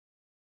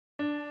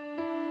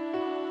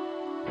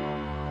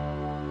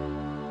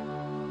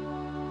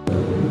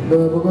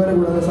മുഖവരെ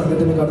കൂടാതെ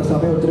സംഘത്തിന് കണ്ട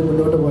സമയം ഒത്തിരി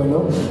മുന്നോട്ട്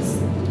പോയല്ലോ.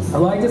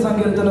 വായിച്ച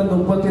സങ്കീർത്തനം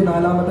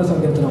 34-ാമത്തെ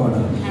സങ്കീർത്തനമാണ്.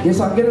 ഈ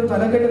സങ്കീർത്തനം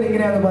തലക്കെട്ടിൽ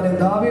ഇങ്ങനെയാണെന്ന് പറയും: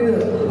 ദാവീദ്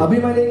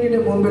അബിമേലെക്കിന്റെ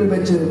മുമ്പിൽ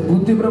വെച്ച്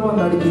ബുദ്ധിഭ്രമം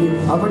നടിക്കുകയും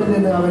അവിടെ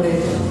നിന്ന് അവനെ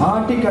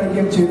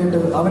ആട്ടിക്കളിക്കുകയും ചെയ്തിട്ട്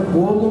അവൻ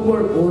പോകുമ്പോൾ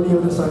ഓടിയ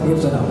ഒരു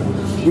സങ്കീർത്തനം.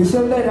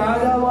 ഇസ്രായേലിന്റെ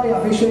രാജാവായി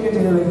അഭിഷേകം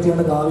ചെയ്ത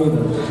വ്യക്തിയാണ് ദാവീദ്.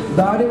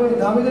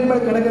 ദാവീദിന്മേൽ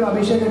കിടക്കുന്ന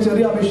അഭിഷേകം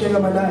ചെറിയ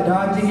അഭിഷേകമല്ല,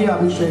 രാജകീയ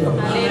അഭിഷേകം.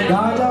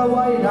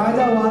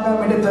 രാജാവാകാൻ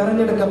വേണ്ടി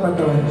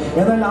തെരഞ്ഞെടുക്കപ്പെട്ടവൻ.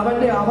 എന്നാൽ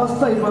അവന്റെ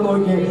അവസ്ഥ ഇപ്പൊ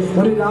നോക്കിയേ,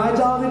 ഒരു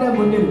രാജാവിനെ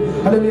മുന്നിൽ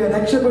അല്ലെങ്കിൽ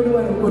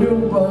രക്ഷപ്പെടുവാൻ ഒരു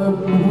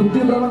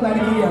ബുദ്ധിഭ്രമം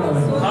നടിക്കുകയാണ്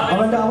അവൻ.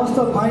 അവന്റെ അവസ്ഥ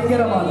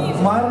ഭയങ്കരമാണ്.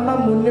 മരണം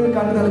മുന്നിൽ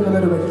കണ്ടു നിൽക്കുന്ന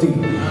ഒരു വ്യക്തി.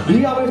 ഈ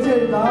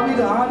അവസ്ഥയിൽ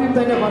ദാവീദ് ആദ്യം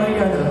തന്നെ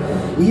പറയുകയാണ്: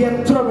 ഈ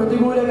എത്ര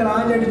പ്രതികൂലങ്ങൾ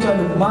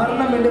ആഞ്ഞടിച്ചാലും,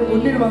 മരണം എന്റെ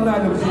മുന്നിൽ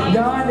വന്നാലും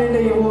ഞാൻ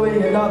എന്റെ യഹോവയെ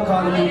എല്ലാ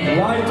കാലത്തും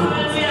വാഴ്ത്തും.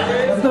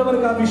 എത്ര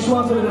പേർക്ക് ആ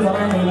വിശ്വാസം എന്ന്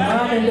പറയുന്നത്?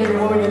 ഞാൻ എന്റെ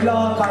യഹോവയെ എല്ലാ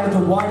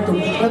കാലത്തും വാഴ്ത്തും.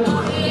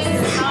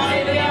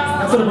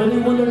 എത്ര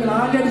പ്രതികൂലങ്ങൾ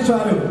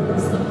ആഞ്ഞടിച്ചാലും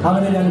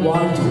അവനെ ഞാൻ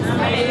വാഴ്ത്തും.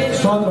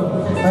 സ്തോത്രം.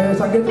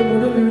 സംഗീതത്തിൽ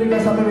മുഴുവൻ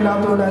വിവരിക്കാൻ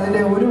സമയമില്ലാത്തതുകൊണ്ട്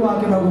അതിന്റെ ഒരു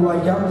വാക്യം നമുക്ക്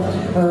വായിക്കാം.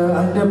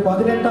 അതിന്റെ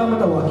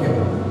 18-ാമത്തെ വാക്യം: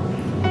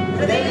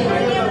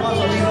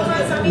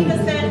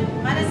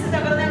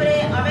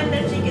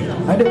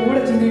 അതിന്റെ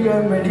കൂടെ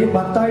ചിന്തിക്കാൻ വേണ്ടി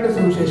മത്തായിയുടെ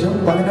സുവിശേഷം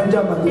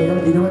 15-ാം അധ്യായം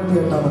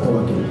 28-ാമത്തെ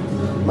വാക്യം.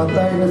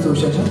 മത്തായിയുടെ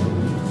സുവിശേഷം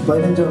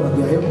 15-ാം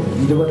അധ്യായം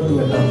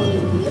 28-ാം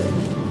വാക്യം.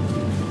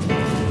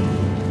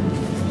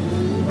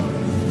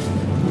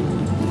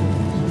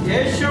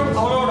 യേശു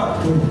അവരോട്: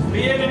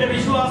 പ്രിയേ, നിന്റെ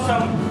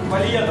വിശ്വാസം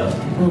വലിയത്,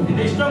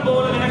 നിന്റെ ഇഷ്ടം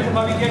പോലെ നിനക്ക്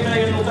ഭവിക്കട്ടെ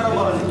എന്ന് ഉത്തരം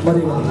പറഞ്ഞു.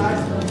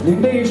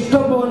 നിന്റെ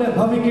ഇഷ്ടം പോലെ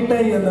ഭവിക്കട്ടെ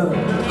എന്ന്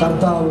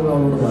കർത്താവ്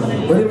അവരോട് പറഞ്ഞു.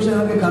 ഒരു നിമിഷം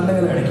നമുക്ക്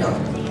കണ്ണുകൾ അടയ്ക്കാം,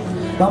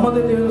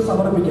 നമ്മുടെ ദൈവം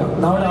സമർപ്പിക്കാം.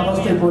 നമ്മുടെ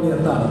അവസ്ഥ ഇപ്പോൾ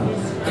എന്താണ്?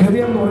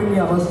 ഹൃദയം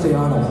നുറുങ്ങിയ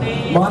അവസ്ഥയാണോ?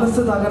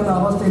 മനസ്സ് തകർന്ന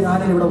അവസ്ഥ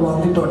ഞാനിവിടെ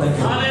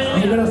വന്നിട്ടുണ്ടെങ്കിൽ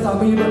നിങ്ങളുടെ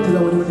സമീപത്തിൽ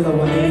ഒരു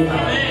വലിയ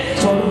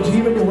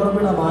ജീവന്റെ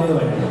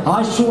ഉറവിടമായവൻ,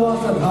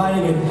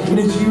 ആശ്വാസദായകൻ,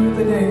 ഇനി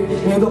ജീവിതത്തിന്റെ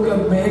ഏതൊക്കെ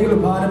മേഖല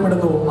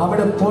ഭാരപ്പെടുന്നു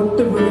അവിടെ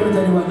തൊട്ട് വീട്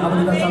തരുവാൻ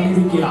അവനെ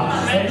സമീപിക്കുക.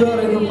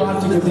 എത്രയെന്നും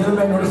പ്രാർത്ഥിക്കും. ദൈവം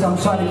എന്നോട്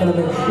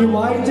സംസാരിക്കണമേ, ഈ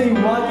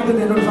വാക്യത്തിൽ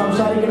എന്നോട്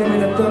സംസാരിക്കണമേ,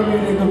 എത്ര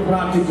പേരെന്നും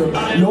പ്രാർത്ഥിക്കും.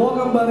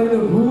 ലോകം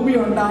പറയുന്നത് ഭൂമി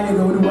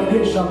ഉണ്ടായത് ഒരു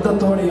വലിയ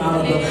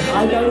ശബ്ദത്തോടെയാണെന്ന്.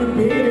 അതിന്റെ ഒരു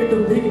പേരിട്ട്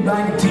ബിഗ്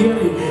ബാങ്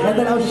തിയറി.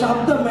 എന്നാൽ ആ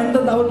ശബ്ദം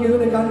എന്തെന്ന് അവർക്ക്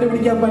ഇതുവരെ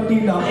കണ്ടുപിടിക്കാൻ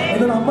പറ്റിയില്ല.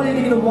 എന്നാൽ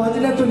നമ്മളിരിക്കുന്ന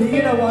വചനത്തിൽ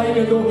ഇങ്ങനെ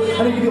വായിക്കുന്നു: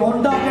 അല്ലെങ്കിൽ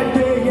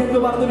ഉണ്ടാകട്ടെ എന്ന്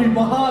പറഞ്ഞൊരു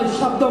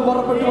മഹാശബ്ദം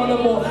പുറപ്പെട്ടു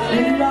വന്നപ്പോ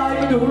ഇല്ലായ്മ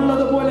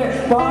ഉള്ളതുപോലെ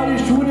പാഴി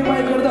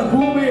ശൂന്യമായി കിടന്ന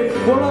ഭൂമിയിൽ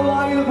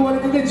ഉളവായതുപോലെ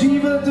നിന്റെ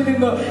ജീവിതത്തിൽ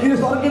നിന്ന് ഇത്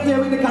സ്വർഗത്തെ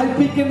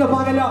കൽപ്പിക്കുന്ന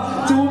പകല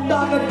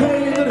ഉണ്ടാകട്ടെ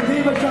എന്നൊരു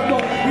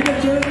ദൈവശബ്ദം നിന്റെ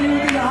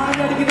ജീവിതത്തിൽ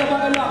ആഞ്ഞടിക്കുന്ന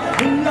പകല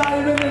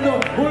ഇല്ലായ്മയിൽ നിന്ന്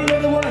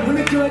ഉള്ളതുപോലെ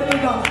വിളിച്ചു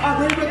വരുത്തുക ആ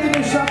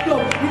ദൈവത്തിന്റെ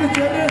ശബ്ദം ഇത്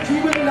ചെറിയ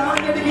ജീവിതത്തിൽ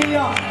ആഞ്ഞടിക്കുക.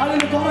 അതിൽ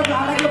തുറന്ന്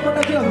അടയ്ക്കപ്പെട്ട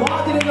ചില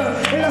വാതിലുകൾ,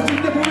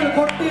 ഭൂമിയിൽ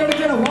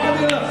കൊട്ടിയടിച്ച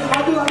വാതിലുകൾ,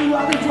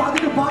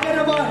 അതിന്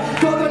പകരമായി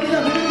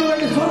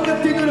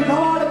സ്വർഗത്തിന്റെ ഒരു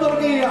കവാടം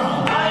തുറക്കുക.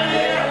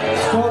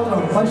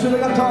 സ്തോത്രം. പരിശുദ്ധ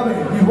കർത്താവേ,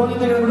 ഈ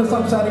വചനങ്ങളോട്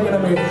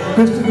സംസാരിക്കണമേ.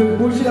 ക്രിസ്തു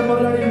കുരിശിലെ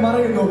മുതലാളിയിൽ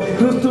മറയുന്നു.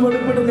 ക്രിസ്തു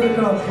വെളിപ്പെട്ട്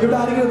നിൽക്കണം. ഇവിടെ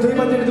ആരെങ്കിലും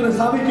ദൈവജനത്തിന്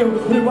സാധിക്കും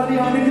ഒരു വലിയ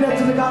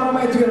അനുഗ്രഹത്തിന്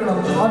കാരണമായി തീരണം.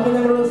 അന്ന്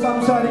ഞങ്ങളോട്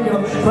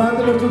സംസാരിക്കണം.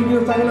 പ്രാർത്ഥന ചുരുക്കിയ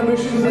സകല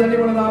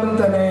വിഷയങ്ങളുടെ നാമത്തിൽ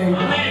തന്നെ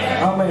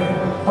ആമേൻ.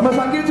 നമ്മൾ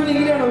സങ്കീർത്തനം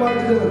ഇങ്ങനെയാണ്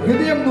വായിച്ചത്: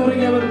 ഹൃദയം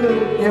നുറുങ്ങിയവർക്ക്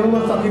യഹോവ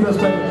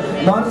സമീപസ്ഥൻ,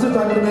 മനസ്സ്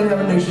തകർന്നവരെ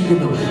അവൻ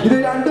രക്ഷിക്കുന്നു. ഇത്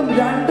രണ്ടും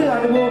രണ്ട്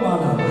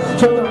അനുഭവമാണ്.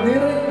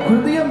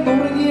 ഹൃദയം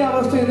നുറുങ്ങിയ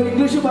അവസ്ഥ എന്ന്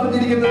ഇംഗ്ലീഷ്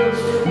പറഞ്ഞിരിക്കുന്നത്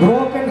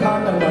ബ്രോക്കൺ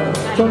ഹാർട്ട് എന്നാണ്.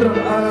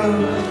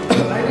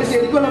 അതിന്റെ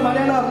ശരിക്കുള്ള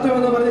മലയാള അർത്ഥം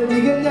എന്ന് പറഞ്ഞാൽ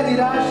തികഞ്ഞ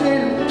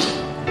നിരാശയിൽ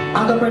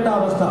അകപ്പെട്ട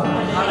അവസ്ഥ,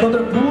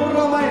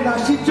 പൂർണ്ണമായി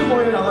നശിച്ചു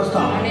പോയൊരവസ്ഥ,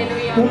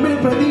 മുമ്പിൽ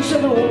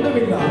പ്രതീക്ഷകൾ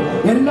ഒന്നുമില്ല,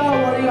 എല്ലാ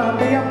വഴിയും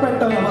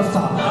അടയപ്പെട്ട ഒരവസ്ഥ.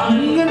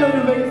 ഇങ്ങനെ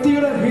ഒരു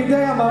വ്യക്തിയുടെ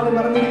ഹൃദയമാണ്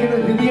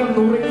പറഞ്ഞിരിക്കുന്നത് ഹൃദയം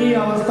നുറുങ്ങിയ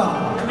അവസ്ഥ,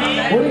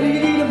 ഒരു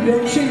രീതിയിലും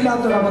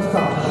രക്ഷയില്ലാത്തൊരവസ്ഥ.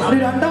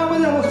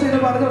 രണ്ടാമത്തെ അവസ്ഥ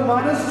എന്ന് പറയുന്നത്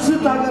മനസ്സ്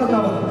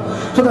തകർന്നവർ.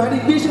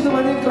 ഇംഗ്ലീഷ് എന്ന്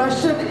പറയുന്നത്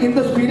ക്രഷ്ഡ് ഇൻ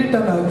ദ സ്പിരിറ്റ്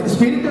എന്നാണ്.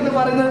 സ്പിരിറ്റ് എന്ന്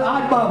പറയുന്നത്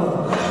ആത്മാവ്.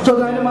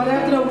 അതിന്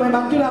മലയാളത്തിലെ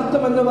മറ്റൊരു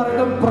അർത്ഥം എന്ന്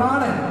പറയുന്നത്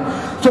പ്രാണൻ.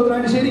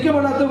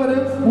 ശരിക്കുമുള്ള അർത്ഥം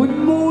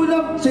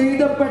ഉന്മൂലം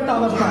ചെയ്തപ്പെട്ട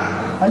അവസ്ഥ,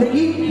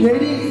 അല്ലെങ്കിൽ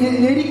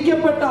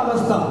ഞെരിക്കപ്പെട്ട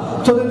അവസ്ഥ.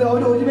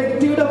 ഒരു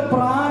വ്യക്തിയുടെ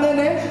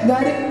പ്രാണനെ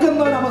നരക്കുന്ന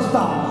ഒരവസ്ഥ,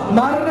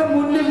 മരണം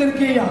മുന്നിൽ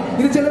നിൽക്കുക.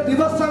 ഇത് ചില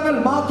ദിവസങ്ങൾ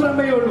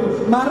മാത്രമേ ഉള്ളൂ.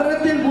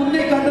 മരണത്തിൽ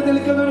മുന്നിൽ കണ്ടു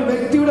നിൽക്കുന്ന ഒരു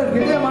വ്യക്തിയുടെ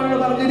ഹൃദയമാണ്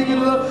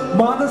പറഞ്ഞിരിക്കുന്നത്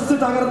മനസ്സ്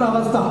തകർന്ന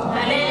അവസ്ഥ.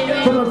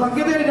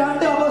 സംഗീതത്തിൽ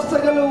രണ്ട്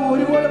അവസ്ഥകൾ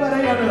ഒരുപോലെ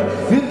പറയുകയാണ്: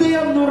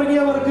 ഹൃദയം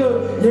നുറുങ്ങിയവർക്ക്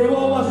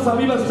യഹോവ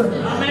സമീപസ്ഥൻ,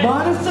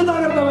 മനസ്സ്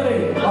തകർന്നവരെ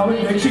അവൻ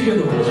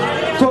രക്ഷിക്കുന്നു.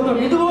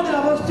 ഇതുപോലെ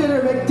അവസ്ഥയുടെ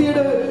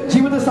വ്യക്തിയുടെ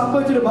ജീവിതത്തിൽ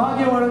സംഭവിച്ചൊരു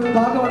ഭാഗമാണ്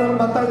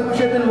 10-ാമത്തെ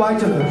വിഷയത്തിൽ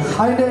വായിച്ചത്.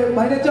 അതിന്റെ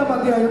 15-ാം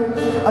അധ്യായം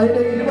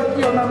അതിന്റെ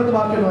 21-ാമത്തെ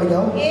വാക്യം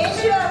വായിക്കാം.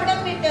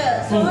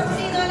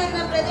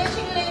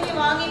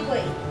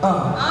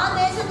 ആ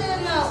ദേശത്ത്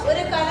നിന്ന്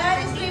ഒരു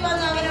കനാരി സ്ത്രീ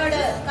വന്ന്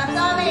അവനോട്,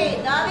 കർത്താവേ,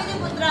 ദാവീദ്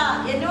പുത്ര,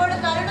 എന്നോട്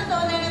കരുണ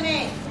തോന്നണമേ.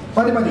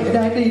 മതി.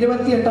 അതിന്റെ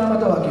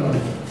 28-ാമത്തെ വാക്യം.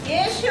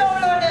 യേശു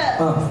അവളോട്,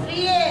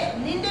 സ്ത്രീയെ,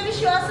 നിന്റെ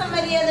വിശ്വാസം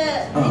വലിയത്,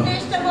 നിന്റെ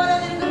ഇഷ്ടം പോലെ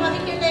നിനക്ക്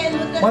ഭവിക്കട്ടെ എന്ന്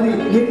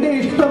നിന്റെ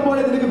ഇഷ്ടം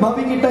പോലെ നിനക്ക്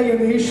ഭവിക്കട്ടെ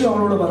എന്ന് യേശു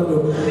അവളോട് പറഞ്ഞു.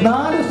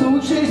 4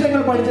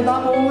 സുവിശേഷങ്ങൾ പഠിച്ച്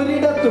നാം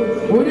ഒരിടത്തും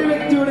ഒരു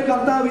വ്യക്തിയോട്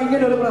കർത്താവ്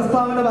ഇങ്ങനെ ഒരു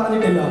പ്രസ്താവന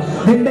പറഞ്ഞിട്ടില്ല.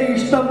 നിന്റെ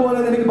ഇഷ്ടം പോലെ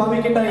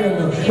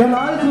ഞാൻ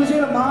 4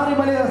 സുവിശേഷം മാറി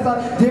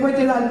ദൈവം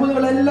ചെയ്ത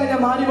അത്ഭുതങ്ങളെല്ലാം ഞാൻ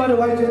മാറി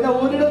വായിച്ചു. എന്നാൽ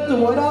ഒരിടത്തും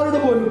ഒരാളോട്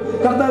പോലും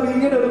കർത്താവ്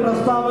ഇങ്ങനെ ഒരു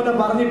പ്രസ്താവന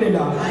പറഞ്ഞിട്ടില്ല.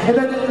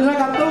 എന്നാൽ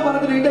കർത്താവ്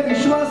പറഞ്ഞിട്ട് നിന്റെ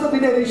വിശ്വാസം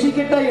നിന്നെ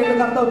രക്ഷിക്കട്ടെ എന്ന്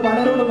കർത്താവ്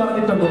പലരോട്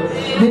പറഞ്ഞിട്ടുണ്ട്.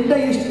 നിന്റെ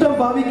ഇഷ്ടം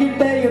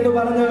ഭവിക്കട്ടെ എന്ന്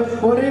പറഞ്ഞ്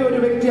ഒരേ ഒരു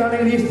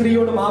വ്യക്തിയാണെങ്കിൽ ഈ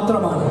സ്ത്രീയോട്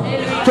മാത്രമാണ്.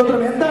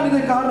 ചോദ്യം എന്താണ് ഇത്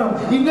കാരണം?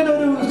 ഇങ്ങനെ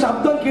ഒരു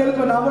ശബ്ദം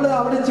കേൾക്കുമ്പോൾ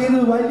അവിടെ ചെയ്ത്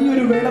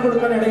വലിയൊരു വില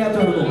കൊടുക്കാൻ ഇടയാത്ത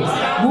തീർന്നു.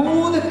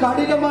 3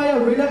 കഠിനമായ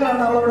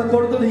വിലകളാണ് അവൾ അവിടെ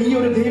കൊടുത്തത് ഈ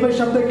ഒരു ദൈവ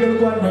ശബ്ദം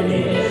കേൾക്കുവാൻ വേണ്ടി.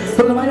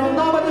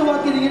 ഒന്നാമത്തെ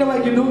വാക്യം ഇങ്ങനെ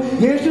വായിക്കുന്നു,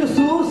 യേശു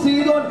സൂർ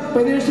സീദോൻ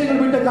പ്രദേശങ്ങൾ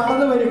വിട്ട്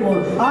കടന്നു വരുമ്പോൾ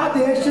ആ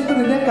ദേശത്ത്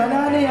നിന്ന്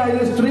കനാനയായ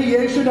സ്ത്രീ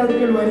യേശുവിന്റെ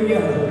അടുക്കൽ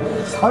വരികയാണ്.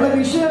 അവിടെ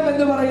വിഷയം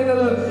എന്ന്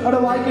പറയുന്നത് അവിടെ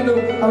വായിക്കുന്നു.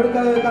 അവിടെ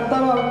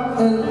കർത്താവ്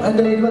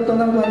എന്റെ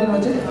 21-ാമത്തെ വാക്യം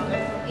വെച്ച്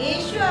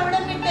യേശു അവിടെ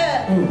വിട്ട്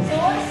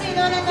സോർ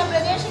സീദോൻ എന്ന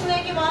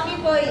പ്രദേശങ്ങളിലേക്ക്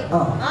വാങ്ങിപ്പോയി.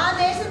 ആ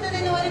ദേശത്ത്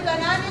നിന്ന് ഒരു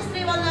കനാന്യ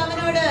സ്ത്രീ വന്ന്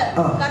അവനോട്,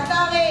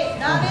 കർത്താവേ,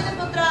 ദാവീദ്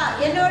പുത്ര,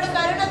 എന്നോട്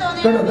കരുണ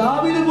തോന്നണമേ.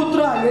 ദാവീദ്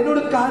പുത്ര,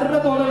 എന്നോട് കരുണ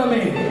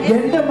തോന്നണമേ,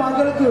 എന്റെ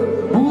മകൾക്ക്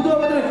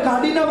ഭൂതോപദ്രവം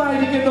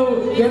കഠിനമായിരിക്കുന്നു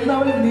എന്ന്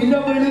അവൾ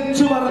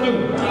നിലവിളിച്ചു പറഞ്ഞു.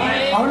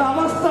 അവളുടെ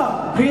അവസ്ഥ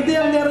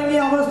ഹൃദയം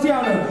നിറങ്ങിയ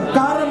അവസ്ഥയാണ്.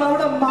 കാരണം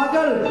അവളുടെ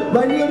മകൾ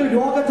വലിയൊരു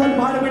രോഗത്താൽ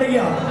ഭാരപ്പെടുക,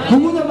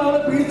 ഭൂതം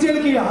അവളെ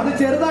പിടിച്ചെടുക്കുക. അത്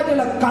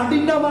ചെറുതായിട്ടല്ല,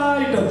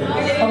 കഠിനമായിട്ട്.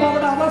 അപ്പൊ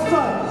അവളുടെ അവസ്ഥ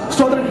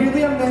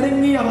ഹൃദയം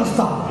നിറങ്ങിയ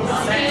അവസ്ഥ.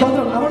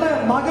 അവളുടെ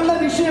മകളുടെ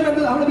വിഷയം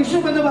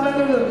എന്ന്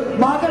പറയുന്നത്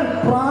മകൾ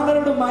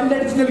പ്രാണനോട്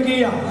മല്ലടിച്ച്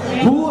നിൽക്കുക.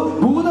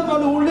 ഭൂതം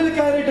അവളുടെ ഉള്ളിൽ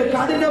കയറിയിട്ട്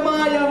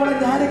കഠിനമായി അവളെ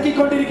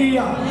ഞരക്കിക്കൊണ്ടിരിക്കുക.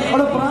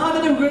 അവളുടെ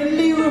പ്രാണന്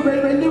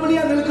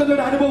വെല്ലുവിളിയാ നിൽക്കുന്ന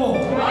ഒരു അനുഭവം.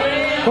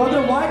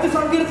 വായിച്ച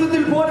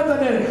സങ്കീർത്തനത്തിൽ പോലെ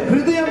തന്നെ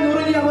ഹൃദയം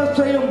നുറുങ്ങിയ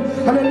അവസ്ഥയും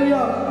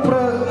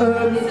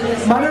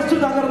മനസ്സു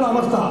തകർന്ന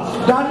അവസ്ഥ,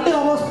 2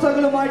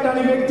 അവസ്ഥകളുമായിട്ടാണ്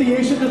ഈ വ്യക്തി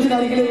യേശു ക്രിസ്തുവിന്റെ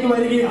അരികിലേക്ക്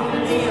വരികയാണ്.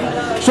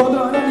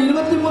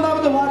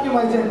 23-ാമത്തെ വാക്യം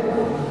വായിച്ചേ.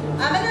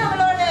 അവൻ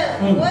അവളോട്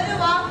ഒരു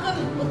വാക്കും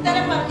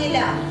ഉത്തരം പറഞ്ഞില്ല.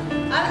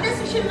 അവന്റെ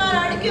ശിഷ്യന്മാർ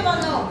അടുക്കി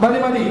വന്നു.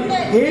 മതി.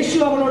 യേശു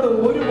അവളോട്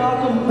ഒരു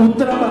വാക്കും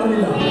ഉത്തരം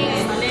പറഞ്ഞില്ല.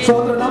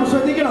 നാം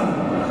ശ്രദ്ധിക്കണം.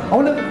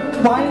 അവള്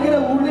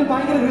ഉള്ളിൽ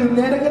ഭയങ്കര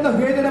നിരങ്ങുന്ന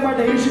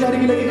വേദനമായിട്ട് യേശുവിന്റെ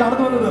അരികിലേക്ക്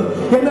കടന്നു വന്നത്.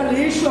 എന്നാൽ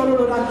യേശു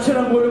അവളോട് ഒരു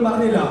അക്ഷരം പോലും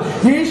പറഞ്ഞില്ല.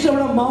 യേശു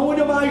അവിടെ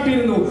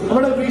മൗനമായിട്ടിരുന്നു.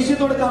 അവളുടെ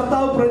വിഷയത്തോട്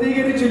കർത്താവ്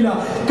പ്രതികരിച്ചില്ല.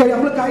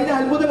 നമ്മൾ കഴിഞ്ഞ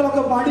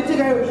അത്ഭുതങ്ങളൊക്കെ പഠിച്ചു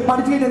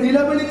കഴിഞ്ഞാൽ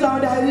നിലവിളിച്ച്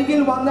അവന്റെ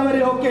അരികിൽ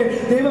വന്നവരെ ഒക്കെ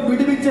ദൈവം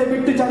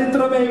വിട്ട്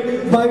ചരിത്രമേ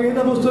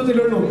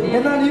വേദപുസ്തകത്തിലുള്ളൂ.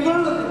 എന്നാൽ ഇവൾ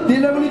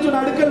നിലവിളിച്ചോട്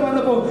അടുക്കൽ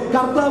വന്നപ്പോ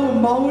കർത്താവ്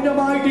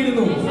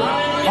മൗനമായിട്ടിരുന്നു.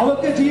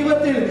 അവർക്ക്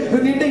ജീവിതത്തിൽ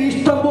നിന്റെ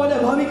ഇഷ്ടം പോലെ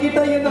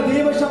ഭവിക്കട്ടെ എന്ന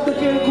ദൈവശബ്ദം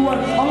കേൾക്കുവാൻ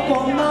അവർക്ക്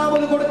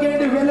ഒന്നാമത്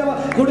കൊടുക്കേണ്ടി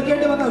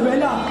വന്ന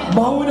വില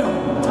മൗനം.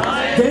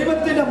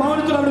 ദൈവത്തിന്റെ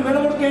മൗനത്തിൽ അവിടെ വില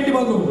കൊടുക്കേണ്ടി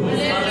വന്നു.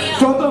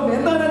 ചോദ്യം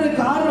എന്താണ് അതിന്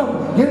കാരണം?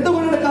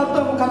 എന്തുകൊണ്ടാണ്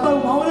കർത്താവ്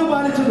മൗനം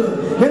പാലിച്ചത്?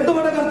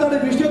 എന്തുകൊണ്ടാണ് കർത്താവിന്റെ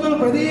വിഷയത്തോട്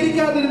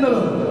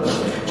പ്രതികരിക്കാതിരുന്നത്?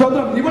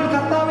 ചോദ്യം ഇവൾ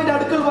കർത്താവിന്റെ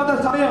അടുക്കൽ വന്ന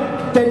സമയം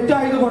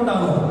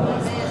തെറ്റായതുകൊണ്ടാണ്?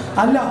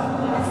 അല്ല,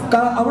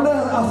 അവളുടെ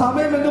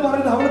സമയം എന്ന്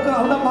പറയുന്നത്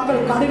അവളുടെ മകൾ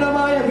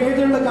കഠിനമായ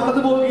വേദനയുടെ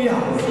കടന്നു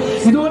പോവുകയാണ്.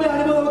 ഇതുപോലെ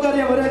അനുഭവം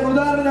നമുക്കറിയാം. ഒരു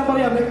ഉദാഹരണം ഞാൻ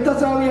പറയാം.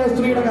 രക്തസ്രാവിയായ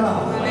സ്ത്രീയുടെ കഥ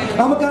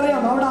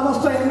നമുക്കറിയാം. അവളുടെ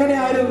അവസ്ഥ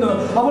എങ്ങനെയായിരുന്നു?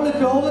 അവൾ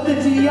ലോകത്ത്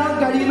ചെയ്യാൻ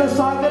കഴിയുന്ന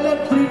സകല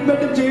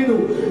ട്രീറ്റ്മെന്റും ചെയ്തു.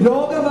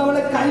 ലോകം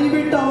അവളെ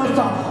കൈവിട്ട അവസ്ഥ,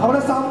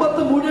 അവളുടെ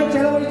സമ്പത്ത് മുഴുവൻ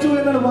ചെലവഴിച്ചു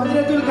എന്നാണ്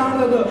വചനത്തിൽ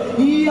കാണുന്നത്.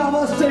 ഈ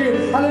അവസ്ഥയിൽ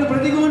അല്ലെങ്കിൽ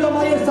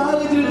പ്രതികൂലമായ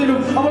സാഹചര്യത്തിലും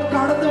അവൾ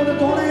കടന്നു വന്ന്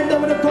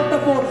തൊടേണ്ടവനെ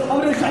തൊട്ടപ്പോൾ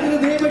അവരുടെ ശരീര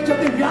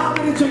ദൈവശക്തി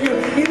വ്യാപരിച്ചെങ്കിൽ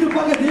ഇന്ന്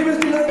പകൽ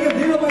ദൈവത്തിലേക്ക്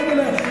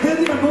ദൈവപൈതല്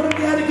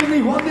നുറങ്ങിയായിരിക്കുന്നു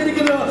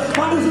വന്നിരിക്കുന്നത്.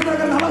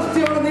 മനസ്സിലാക്കുന്ന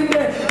അവസ്ഥയോടെ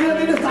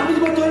നിന്റെ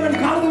സമീപത്തോടെ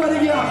കടന്നു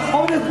വരിക.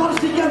 അവനെ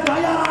സ്പർശിക്കാൻ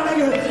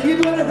തയ്യാറാണെങ്കിൽ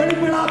ഇതുവരെ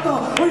വെളിപ്പെടാത്ത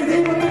ഒരു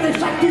ദൈവത്തിന്റെ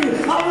ശക്തി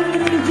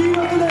അവരുടെ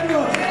ജീവിതത്തിലേക്ക്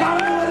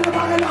കടന്നു വരുന്ന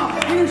പകല,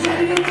 ഈ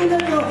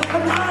ശരീരത്തിലേക്ക്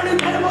നാടിൻ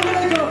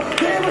പരമകളിലേക്ക്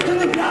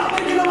ദൈവത്തിന്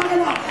വ്യാപരിക്കുന്ന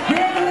പകല,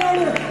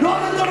 വേദനയോട്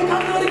ലോകത്തോട്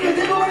കടന്നു വരിക.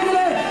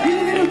 ദൈവവൈതലെ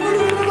ഇതിന്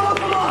മുഴുവൻ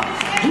നോക്കുക.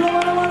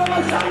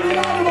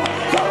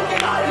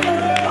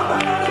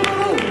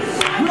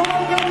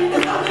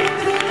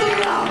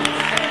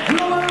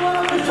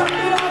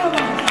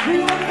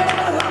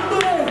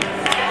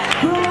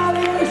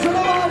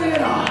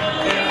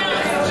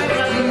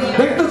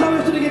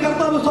 രക്തസമയത്തിലേക്ക്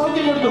കർത്താവ്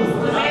സൗഖ്യം കൊടുത്തു.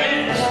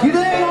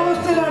 ഇതേ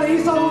അവസ്ഥയിലാണ് ഈ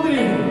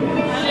സഹോദരി.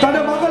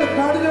 തന്റെ മകൾ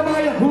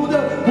കഠിനമായ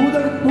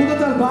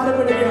ഭൂതത്താൽ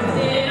ഭാരപ്പെടുകയാണ്.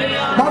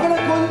 മകളെ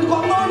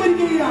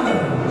കൊന്നുകൊണ്ടിരിക്കുകയാണ്.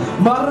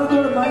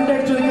 മരണത്തോട്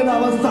മല്ലടിച്ചു നിൽക്കുന്ന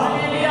അവസ്ഥ.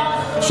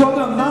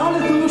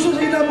 4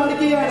 സുവിശേഷം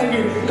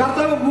പഠിക്കുകയാണെങ്കിൽ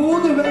കർത്താവ്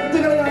 3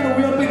 വ്യക്തികളെയാണ്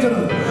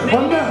ഉയർപ്പിച്ചത്.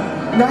 1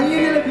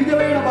 നയീനിലെ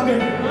വിധവയുടെ മകൻ,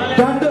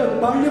 2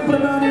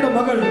 പള്ളിപ്രധാനിയുടെ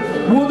മകൾ,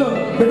 3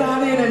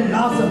 ബെഥാനിയിലെ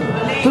ലാസർ.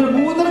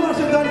 3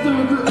 വർഷക്കാലത്ത്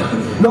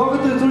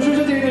ലോകത്ത്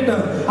സുശേഷം ചെയ്തിട്ട്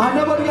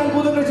അനവധി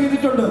അത്ഭുതങ്ങൾ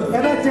ചെയ്തിട്ടുണ്ട്.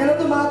 എന്നാൽ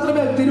ചിലത്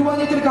മാത്രമേ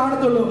തിരുവചനത്തിൽ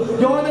കാണത്തുള്ളൂ.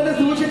 യോഹന്നാന്റെ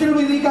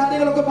സുവിശേഷത്തിൽ ഈ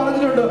കാര്യങ്ങളൊക്കെ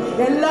പറഞ്ഞിട്ടുണ്ട്.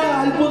 എല്ലാ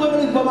അത്ഭുതങ്ങളും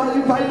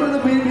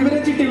ബൈബിളിൽ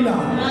വിവരിച്ചിട്ടില്ല.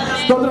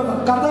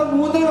 കർത്താവ്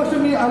 3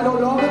 വർഷം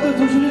ലോകത്ത്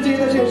സുശേഷം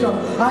ചെയ്ത ശേഷം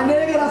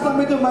അനേകർ ആ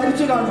സമയത്ത്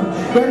മരിച്ചു കാണും.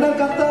 എന്നാൽ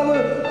കർത്താവ്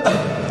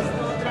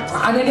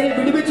അനേകരെ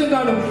പിടിപ്പിച്ചും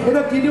കാണും.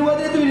 എന്നാൽ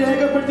തിരുവചനത്തിൽ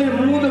രേഖപ്പെടുത്തിയ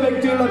 3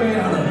 വ്യക്തികളുടെ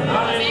പേരാണ്.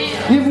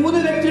 ഈ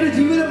 3 വ്യക്തിയുടെ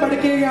ജീവിതം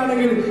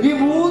പഠിക്കുകയാണെങ്കിൽ ഈ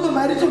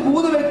മരിച്ച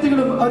 3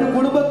 വ്യക്തികളും ഒരു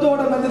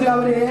കുടുംബത്തോടെ ബന്ധത്തിൽ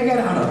അവർ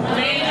ഏകരാണ്.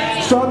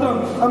 സ്തോത്രം.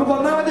 നമുക്ക്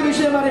ഒന്നാമത്തെ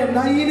വിഷയം അറിയാം.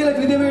 നയീനിലെ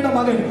വിധവയുടെ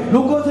മകൻ.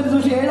 ലൂക്കോസിന്റെ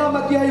സുവിശേഷം 7-ാം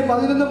അധ്യായം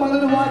 11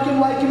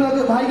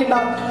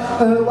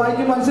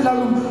 വായിക്കും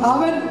മനസ്സിലാകും.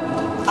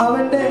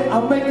 അവന്റെ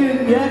അമ്മയ്ക്ക്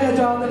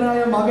ഏകജാതനായ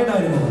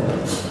മകനായിരുന്നു.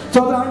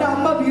 അവന്റെ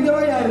അമ്മ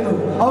വിധവയായിരുന്നു.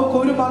 അവൾക്ക്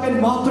ഒരു മകൻ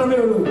മാത്രമേ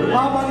ഉള്ളൂ.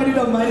 ആ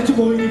മകനിടെ മരിച്ചു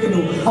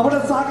പോയിരിക്കുന്നു. അവളുടെ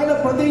സകല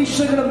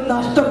പ്രതീക്ഷകളും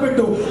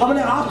നഷ്ടപ്പെട്ടു.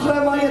 അവളെ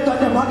ആശ്രയമായ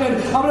തന്റെ മകൻ,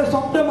 അവളെ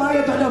സ്വപ്നമായ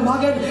തന്റെ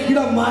മകൻ ഇട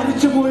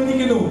മരിച്ചു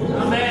പോയിരിക്കുന്നു.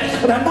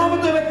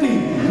 രണ്ടാമത്തെ വ്യക്തി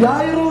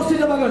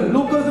യായിറോസിന്റെ മകൾ.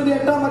 ലൂക്കോസിന്റെ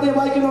 8-ാം അധ്യായം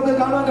വായിക്കുന്നവർക്ക്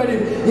കാണാൻ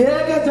കഴിയും.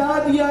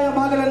 ഏകജാതിയായ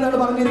മകൾ എന്നാണ്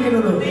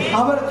പറഞ്ഞിരിക്കുന്നത്.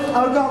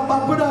 അവർക്ക്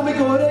അപ്പയുടെ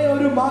അമ്മയ്ക്ക് ഒരേ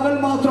ഒരു മകൾ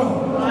മാത്രം.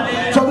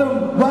 സ്വന്തം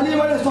വലിയ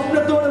വലിയ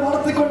സ്വപ്നത്തോടെ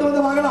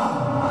വളർത്തിക്കൊണ്ടുവന്ന മകളാ.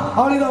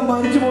 അവളിതാ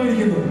മരിച്ചു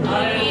പോയിരിക്കുന്നു.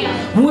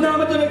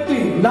 മൂന്നാമത്തെ വ്യക്തി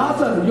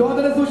ലാസർ.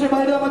 യോഹന്നാന്റെ സുവിശേഷം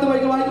 15-ാം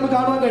അധ്യായം വായിക്കുമ്പോൾ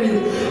കാണാൻ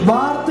കഴിയും.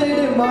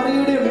 മാർത്തയുടെയും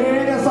മറിയയുടെയും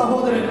ഏക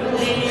സഹോദരൻ.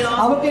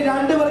 അവർക്ക്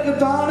രണ്ടുപേർക്ക്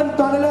താനും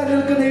തണലായി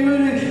നിൽക്കുന്ന ഈ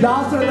ഒരു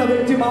ലാസർ എന്ന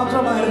വ്യക്തി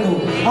മാത്രമായിരുന്നു.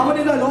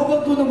 അവനിതാ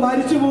ലോകത്തുനിന്ന്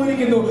മരിച്ചു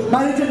പോയിരിക്കുന്നു.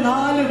 മരിച്ച്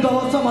 4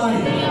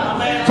 ദിവസമായി.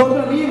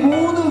 ഈ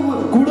 3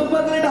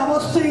 കുടുംബങ്ങളുടെ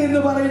അവസ്ഥ എന്ന്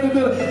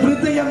പറയുന്നത്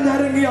ഹൃദയം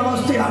നിരങ്ങിയ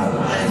അവസ്ഥയാണ്.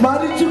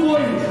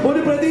 മരിച്ചുപോയി, ഒരു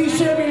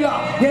പ്രതീക്ഷയുമില്ല,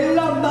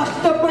 എല്ലാം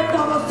നഷ്ടപ്പെട്ട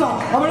അവസ്ഥ.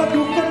 അവരുടെ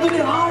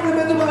ദുഃഖത്തിന്റെ ആഴം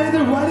എന്ന്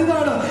പറയുന്നത്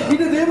വലുതാണ്.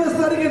 ഇത്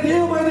ദൈവസ്ഥലക്ക്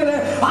ദൈവമായതിലെ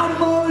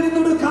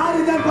ആത്മാവിനോട്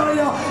കാര്യം ഞാൻ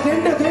പറയാം.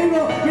 എന്റെ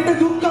ദൈവം നിന്റെ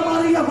ദുഃഖം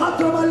അറിയുക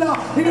മാത്രമല്ല,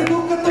 നിന്റെ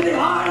ദുഃഖത്തിന്റെ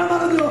ആഴം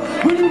അറിഞ്ഞു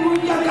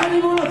വിടുവിക്കാൻ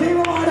കഴിവുള്ള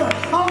ദൈവമാണ്.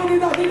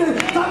 അവനിതാ നിന്റെ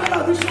സകല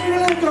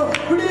വിഷയങ്ങളിലേക്ക്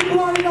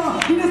വിടുവിക്കുവാനില്ല.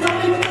 നിന്റെ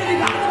സമീപത്തിലേക്ക്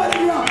കടന്നു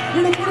വരിക,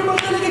 നിന്റെ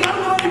കുടുംബത്തിലേക്ക്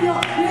കടന്നു വരിക,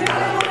 നിന്റെ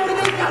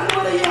തലമുറയിലേക്ക് കടന്നു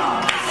വരിക.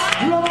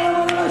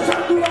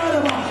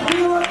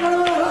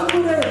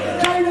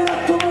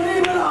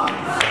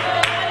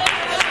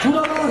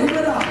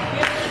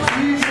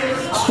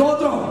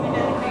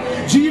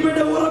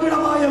 ജീവന്റെ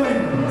ഉറവിടമായവൻ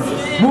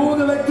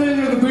 3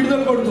 വ്യക്തികൾക്ക്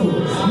വിടുതൽ കൊടുത്തു.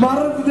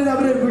 മരണത്തിന്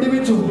അവരെ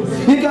വിടുവിച്ചു.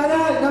 ഈ കഥ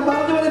ഞാൻ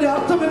പറഞ്ഞതിന്റെ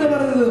അർത്ഥം എന്ന്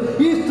പറയുന്നത്,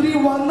 ഈ സ്ത്രീ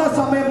വന്ന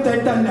സമയം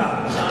തെറ്റല്ല.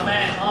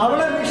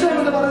 അവളെ വിഷയം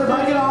എന്ന് പറയുന്നത്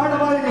ഭയങ്കര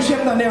ആഴമായ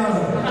വിഷയം തന്നെയാണ്.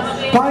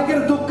 ഭയങ്കര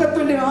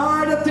ദുഃഖത്തിന്റെ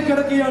ആഴത്തിൽ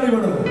കിടക്കുകയാണ്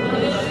ഇവള്.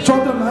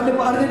 സ്വന്തം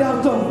അതിന്റെ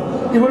അർത്ഥം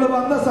ഇവള്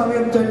വന്ന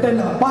സമയം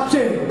തെറ്റല്ല.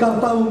 പക്ഷേ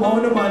കർത്താവ്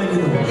മൗനം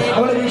പാലിക്കുന്നു.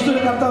 അവളെ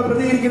യേശുവിനെ കർത്താവ്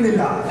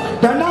പ്രതികരിക്കുന്നില്ല.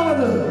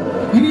 രണ്ടാമത്,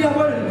 ഇനി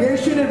അവൾ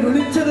യേശുവിനെ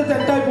വിളിച്ചത്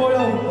തെറ്റായി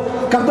പോയോ?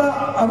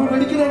 അവൾ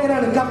വിളിക്കുന്നത്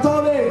എങ്ങനെയാണ്?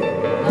 കർത്താവേ,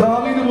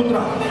 ദാവീദ് പുത്ര.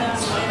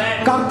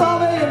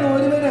 കർത്താവേ എന്ന്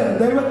ഒരുവന്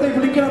ദൈവത്തെ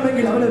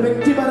വിളിക്കണമെങ്കിൽ അവന്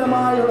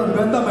വ്യക്തിപരമായുള്ള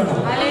ബന്ധം വേണം.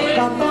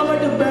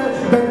 കർത്താവായിട്ട്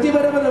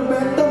വ്യക്തിപരമായ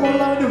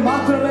ബന്ധമുള്ളവന്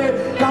മാത്രമേ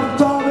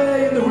കർത്താവേ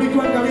എന്ന്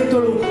വിളിക്കുവാൻ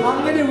കഴിയത്തുള്ളൂ.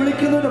 അങ്ങനെ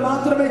വിളിക്കുന്നവന്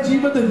മാത്രമേ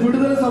ജീവിതത്തിൽ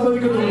വിടുതൽ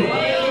സംഭവിക്കത്തുള്ളൂ.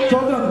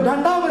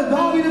 രണ്ടാമത്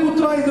ദാവീദ്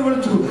പുത്ര എന്ന്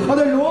വിളിച്ചു.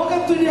 അത്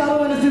ലോകത്തിന്റെ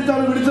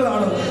അറിവനുസരിച്ചാണ്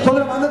വിളിച്ചതാണ്.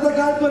 അന്നത്തെ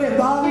കാലത്ത് വരെ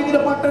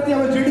ദാവീദിന്റെ പട്ടണത്തിൽ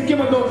അവൻ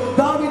ജനിക്കുമെന്നോ,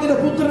 ദാവീദിന്റെ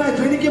പുത്രനായി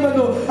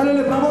ജനിക്കുമെന്നോ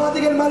അല്ലെങ്കിൽ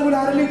പ്രവാചകന്മാർ കൂടെ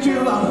അരളി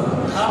ചെയ്തതാണ്.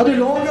 അത്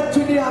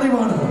ലോകത്തിന്റെ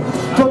അറിവാണ്.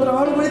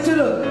 അവൾ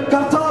വിളിച്ചത്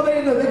കർത്താവേ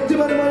എന്ന്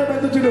വ്യക്തിപരമായ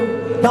ബന്ധത്തിലും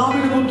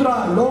ദാവീദ് പുത്ര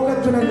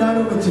ലോകത്തിനെ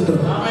ഞാനും വെച്ചിട്ട്.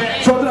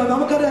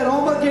 നമുക്കറിയാം,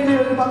 റോമർക്കെഴുതിയ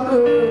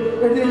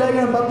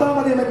 10-ാം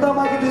അധ്യായം 8-ാം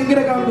വാക്യത്തിൽ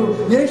ഇങ്ങനെ കാണുന്നു: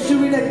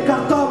 യേശുവിനെ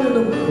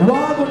കർത്താവെന്നും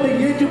വാഗൊണ്ട്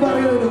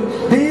ഏറ്റുപറയുന്നതിനും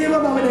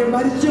ദൈവം അവനെ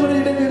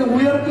മരിച്ചവരുടെ നിന്ന്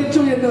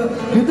ഉയർപ്പിച്ചു എന്ന്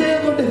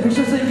ഹൃദയം കൊണ്ട്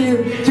വിശ്വസിക്കുകയും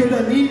ചെയ്ത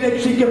നീ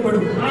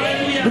രക്ഷിക്കപ്പെടും.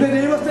 ഇത്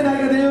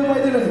ദൈവസ്ഥനായ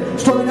ദൈവമായതിന്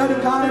ഞാനൊരു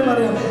കാര്യം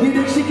പറയാം. ഈ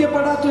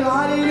രക്ഷിക്കപ്പെടാത്ത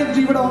ആരെയും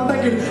ഇവിടെ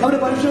ഉണ്ടെങ്കിൽ അവന്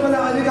പരിശോധന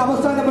അല്ലെങ്കിൽ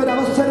അവസാനം ഒരു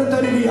അവസരം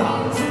തരികയാണ്.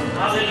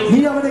 നീ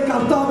അവനെ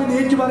കർത്താവിനെ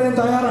ഏറ്റുപറയാൻ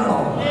തയ്യാറാണോ?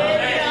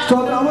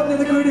 അവൻ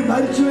നിനക്ക് വേണ്ടി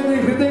മരിച്ചു എന്ന്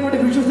ഹൃദയം കൊണ്ട്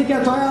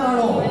വിശ്വസിക്കാൻ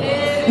തയ്യാറാണോ?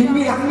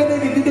 ഇനി അങ്ങനെ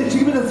നിന്റെ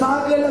ജീവിത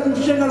സകല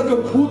വിഷയങ്ങൾക്കും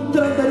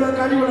ഉത്തരം തരുവാൻ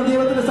കഴിവുള്ള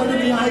ദൈവത്തിന്റെ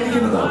സന്നിധി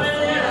ആയിരിക്കുന്നത്.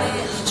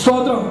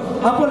 സ്തോത്രം.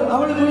 അപ്പോൾ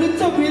അവൾ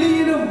വിളിച്ച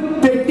വിളിയിലും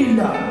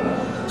തെറ്റില്ല.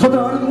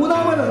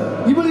 മൂന്നാമത്,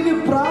 ഇവളിന്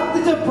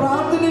പ്രാർത്ഥിച്ച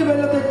പ്രാർത്ഥനയും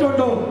വല്ല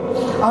തെറ്റുണ്ടോ?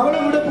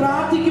 അവളിവിടെ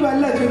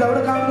പ്രാർത്ഥിക്കുകയല്ല ചെയ്ത്,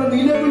 അവിടെ കാണുന്നത്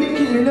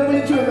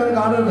നിലവിളിച്ചു എന്നാണ്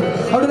കാണുന്നത്.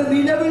 അവിടെ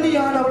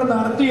നിലവിളിയാണ് അവിടെ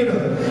നടത്തിയത്.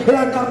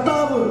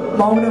 കർത്താവ്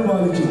മൗനം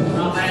പാലിച്ചു.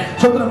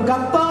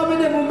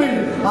 കർത്താവിന്റെ മുമ്പിൽ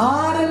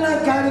ആരെല്ലാം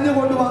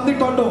കരഞ്ഞുകൊണ്ട്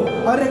വന്നിട്ടുണ്ടോ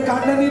അവരെ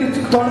കണ്ണുനീര്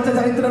തുടച്ച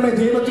ചരിത്രമേ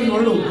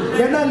ദൈവത്തിനുള്ളൂ.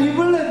 എന്നാൽ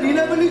ഇവള്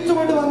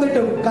നിലവിളിച്ചുകൊണ്ട്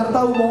വന്നിട്ടും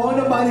കർത്താവ്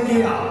മൗനം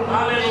പാലിക്കുക.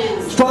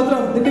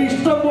 സ്തോത്രം. നിന്റെ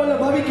ഇഷ്ടം പോലെ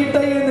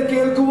ഭവിക്കട്ടെ എന്ന്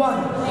കേൾക്കുവാൻ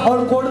അവൾ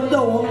കൊടുത്ത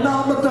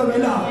ഒന്നാമത്തെ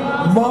വില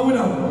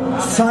മൗനം,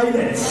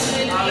 സൈലൻസ്.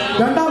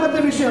 രണ്ടാമത്തെ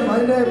വിഷയം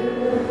അതിന്റെ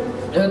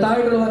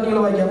താഴെയുള്ള വാക്യങ്ങൾ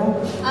വായിക്കാമോ?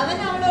 അവൻ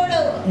അവളോട്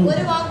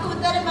ഒരു വാക്ക്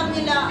ഉത്തരം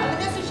പറഞ്ഞില്ല.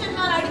 അവന്റെ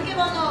ശിഷ്യന്മാർ അടുക്കി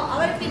വന്നു.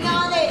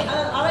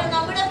 അവൾ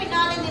നമ്മുടെ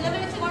പിന്നാലെ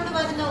നിലവിളിച്ചു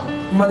കൊണ്ടുവരുന്നു.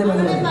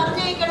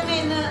 പറഞ്ഞയക്കണമേ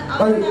എന്ന്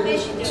അവൻ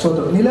അപേക്ഷിച്ചു.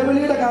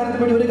 നിലവിളിയുടെ കാര്യത്തെ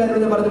പറ്റി ഒരു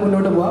കാര്യം ഞാൻ പറഞ്ഞ്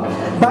മുന്നോട്ട് പോവാം.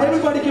 ബൈബിൾ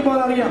പഠിക്കുമ്പോൾ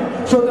അറിയാം,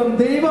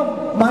 ദൈവം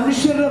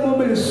മനുഷ്യരുടെ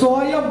മുമ്പിൽ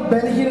സ്വയം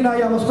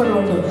ബലഹീനനായ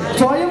അവസ്ഥകളുണ്ട്.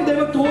 സ്വയം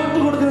ദൈവം തോറ്റു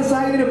കൊടുക്കുന്ന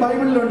സാഹചര്യം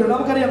ബൈബിളിലുണ്ട്.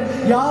 നമുക്കറിയാം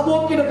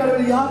യാബോക്കിന്റെ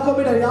കഥയിൽ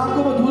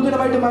യാക്കോബ്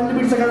ദൂതനായിട്ട് മല്ല്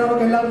പിടിച്ച കഥ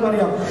നമുക്ക് എല്ലാവർക്കും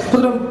അറിയാം.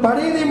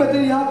 പഴയ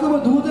നിയമത്തിൽ യാക്കോബ്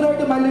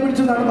ദൂതനായിട്ട് മല്ല്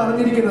പിടിച്ചെന്നാണ്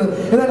പറഞ്ഞിരിക്കുന്നത്.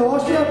 എന്നാൽ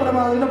ഹോശേയ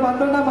പ്രവാചകന്റെ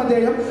 12-ാം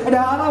അധ്യായം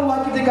 6-ാം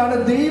വാക്യത്തിലാണ്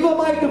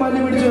ദൈവമായിട്ട് മല്ല്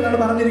പിടിച്ചു എന്നാണ്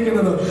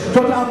പറഞ്ഞിരിക്കുന്നത്.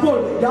 അപ്പോൾ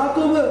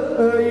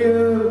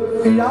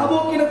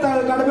യാബോക്കിനെ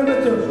കടവിൽ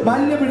വെച്ച്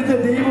മല്ല് പിടിച്ച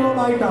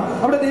ദൈവവുമായിട്ടാണ്.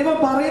 അവിടെ ദൈവം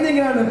പറയുന്നത്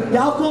ഇങ്ങനെയാണ്: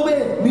 യാക്കോബേ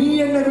നീ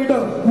എന്നെ വിട്,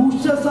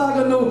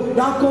 ഉഷസാകുന്നു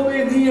യാക്കോബേ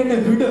നീ എന്നെ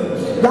വിട്.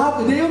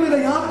 ദൈവമേ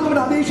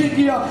യാക്കോബിനെ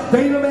അപേക്ഷിക്കുക,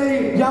 ദൈവമേ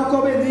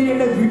യാക്കോബേ നീ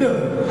എന്നെ വിട്.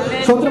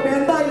 സ്വന്തം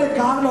എന്താ ഇതിന്റെ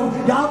കാരണം?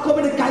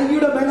 യാക്കോബിന്റെ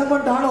കൈയുടെ ബലം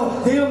കൊണ്ടാണോ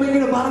ദൈവം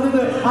ഇങ്ങനെ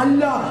പറഞ്ഞത്?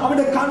 അല്ല,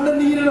 അവന്റെ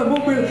കണ്ണുനീരിന്റെ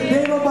മുമ്പിൽ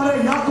ദൈവം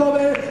പറയും: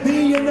 യാക്കോബേ നീ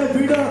എന്നെ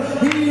വിട്,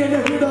 നീ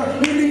എന്നെ വിട്.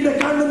 നിന്റെ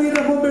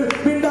കണ്ണുനീരിന്റെ മുമ്പിൽ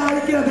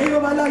പിണ്ടായിരിക്കുന്ന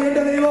ദൈവമല്ല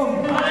എന്റെ ദൈവം.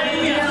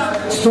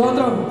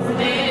 സ്തോത്രം.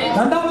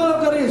 രണ്ടാമത്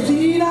നമുക്കറിയാം,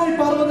 സീനായി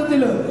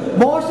പർവ്വതത്തില്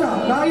മോശ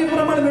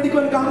ന്യായപ്രമാണം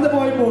മേടിക്കുവാൻ കടന്നു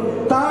പോയപ്പോൾ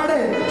താഴെ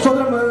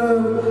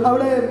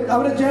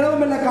അവിടെ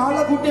ജനവുമല്ല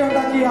കാളക്കുട്ടിയെ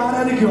ഉണ്ടാക്കി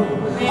ആരാധിക്കുക.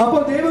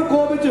 അപ്പോൾ ദൈവം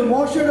കോപിച്ചു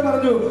മോശയോട്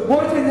പറഞ്ഞു: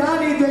 മോശ, ഞാൻ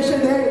ഈ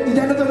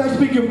ജനത്തെ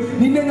നശിപ്പിക്കും,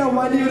 നിന്നെ ഞാൻ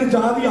വലിയൊരു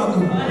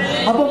ജാതിയാക്കും.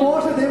 അപ്പൊ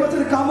മോശ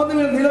ദൈവത്തിന്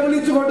കമന്ന്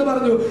നിലവിളിച്ചുകൊണ്ട്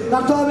പറഞ്ഞു: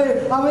 കർത്താവേ,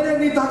 അവരെ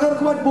നീ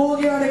തകർക്കുവാൻ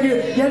പോവുകയാണെങ്കിൽ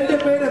എന്റെ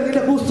പേര്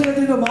നിന്റെ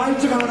പുസ്തകത്തിൽ നിന്ന്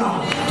മായ്ച്ചു കളയാം.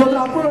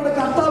 അപ്പോൾ അവിടെ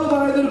കർത്താവ്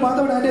പറയുന്ന ഒരു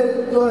പദം അതിന്റെ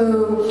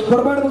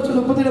പുറപ്പാട്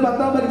പുസ്തകം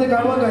 30-10-ാം വാക്യത്തിൽ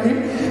കാണുവാൻ കഴിയും.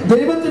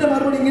 ദൈവത്തിന്റെ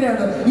മറുപടി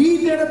ഇങ്ങനെയാണ്: ഈ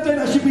ജനത്തെ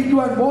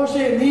നശിപ്പിക്കുവാൻ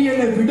മോശയെ നീ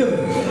എന്നെ വിട്.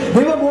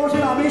 ദൈവം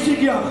മോശയെ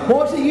അപേക്ഷിക്കുക: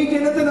 മോശ ഈ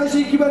ജനത്തെ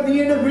നശിക്കുവാൻ നീ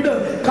എന്നെ വിട്.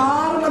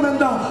 കാരണം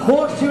എന്താ?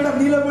 മോശയുടെ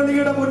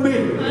നിലവിളിയുടെ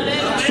മുൻപിൽ.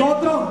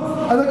 സ്തോത്രം.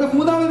 അതൊക്കെ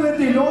മൂന്നാമത്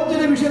വ്യക്തി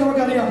ലോകത്തിന്റെ വിഷയം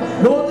നമുക്കറിയാം.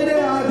 ലോകത്തിലെ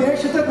ആ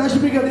ദേശത്തെ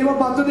നശിപ്പിക്കാൻ ദൈവം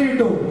പദ്ധതി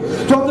ഇട്ടു.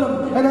 സ്തോത്രം.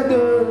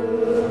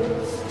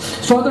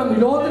 സ്വന്തം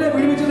ലോകത്തിനെ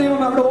വിടുവിച്ച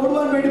ദൈവം അവിടെ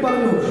ഓടുവാൻ വേണ്ടി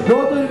പറഞ്ഞു.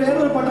 ലോകത്തിന്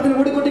വേറൊരു പട്ടണത്തിൽ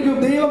ഓടിക്കൊണ്ടിരിക്കും.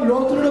 ദൈവം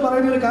ലോകത്തിനോട്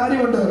പറയുന്ന ഒരു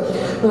കാര്യമുണ്ട്: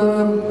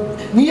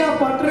 നീ ആ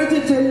പട്ടണത്തിൽ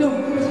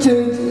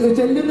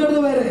ചെല്ലുന്നത്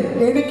വരെ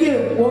എനിക്ക്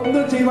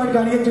ഒന്നും ചെയ്യുവാൻ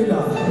കഴിയത്തില്ല.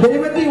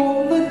 ദൈവത്തെ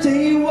ഒന്നും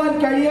ചെയ്യുവാൻ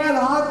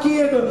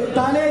കഴിയാതാക്കിയത്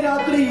തലേ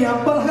രാത്രി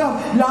അബ്രഹാം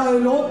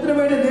ലോകത്തിന്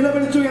വേണ്ടി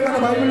നിലവിളിച്ചു എന്നാണ്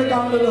ബൈബിളിൽ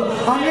കാണുന്നത്.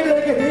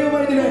 അങ്ങനെയൊക്കെ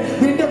ദൈവമായതിന്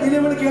നിന്റെ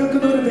നിലവിളി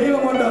കേൾക്കുന്ന ഒരു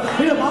ദൈവമുണ്ട്.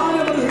 നിന്റെ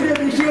മാനവരുടെ നിന്റെ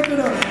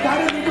വിഷയത്തിന്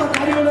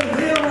കാര്യമുള്ള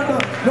ദൈവമുണ്ട്.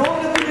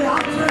 ലോകത്തിന്റെ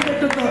ആശ്രയം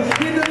കെട്ടുന്നത്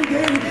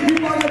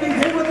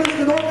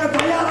ദൈവത്തിലേക്ക് നോക്കാൻ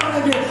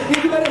തയ്യാറാണെങ്കിൽ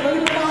ഇതുവരെ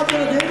വെളിപ്പെടാത്ത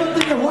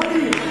ദൈവത്തിന്റെ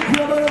വഴി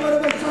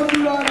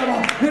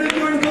നിനക്ക്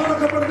വേണ്ടി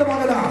തുറക്കപ്പെടുന്ന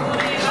മകനാണ്.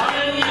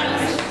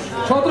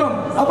 സ്വത്രം.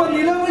 അപ്പൊ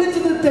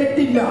നിലവിളിച്ചത്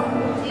തെറ്റില്ല.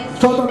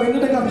 സ്വന്തം.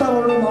 എന്നിട്ട്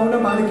കർത്താവോട്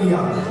മൗനം പാലിക്കുക.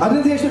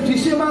 അതിനുശേഷം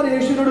ശിഷ്യന്മാർ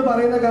യേശുവിനോട്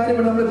പറയുന്ന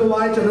കാര്യമാണ് നമ്മളിപ്പോൾ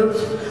വായിച്ചത്.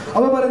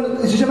 അവ പറയുന്നു,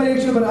 ശിഷ്യന്മാർ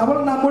യേശുവിനോട് പറയും: അവൾ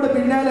നമ്മുടെ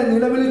പിന്നാലെ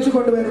നിലവിളിച്ചു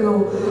കൊണ്ടുവരുന്നു,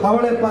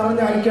 അവളെ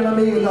പറഞ്ഞ്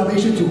അയക്കണമേ എന്ന്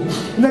അപേക്ഷിച്ചു.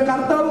 ഇന്ന്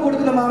കർത്താവ്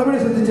കൊടുക്കുന്ന മറുപടി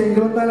ശ്രദ്ധിച്ചേ.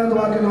 24-ാമത്തെ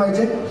വാക്യം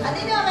വായിച്ചേ.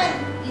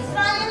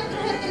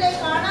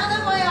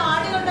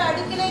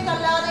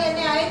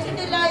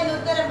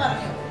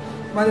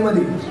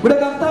 മതി. ഇവിടെ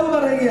കർത്താവ്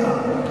പറയുക,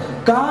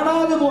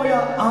 കാണാതെ പോയ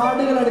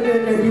ആടുകൾ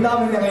അടുക്കലേക്ക്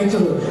പിതാവിനെ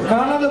അയച്ചത്.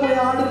 കാണാതെ പോയ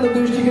ആടുകൾ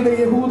ഉദ്ദേശിക്കുന്നത്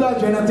യഹൂദ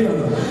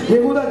ജനത്തെയാണ്.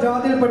 യഹൂദ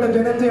ജാതിയിൽപ്പെട്ട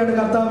ജനത്തെയാണ്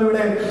കർത്താവ്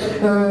ഇവിടെ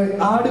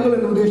ആടുകൾ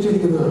എന്ന്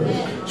ഉദ്ദേശിച്ചിരിക്കുന്നത്.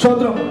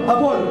 സ്വത്രം.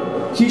 അപ്പോൾ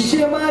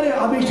ശിഷ്യന്മാരെ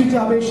അപേക്ഷിച്ച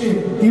അപേക്ഷയും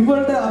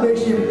ഇവരുടെ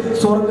അപേക്ഷയും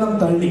സ്വർഗം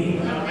തള്ളി.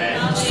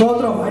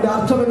 സ്തോത്രം. അതിന്റെ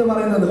അർത്ഥം എന്ന്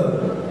പറയുന്നത്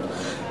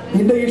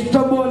നിന്റെ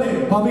ഇഷ്ടം പോലെ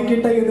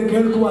ഭവിക്കട്ടെ എന്ന്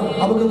കേൾക്കുവാൻ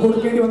അവർക്ക്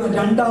കൊടുക്കേണ്ടി വന്ന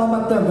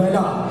രണ്ടാമത്തെ വില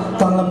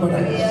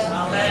തള്ളപ്പെടൽ.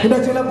 നിന്റെ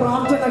ചില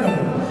പ്രാർത്ഥനകൾ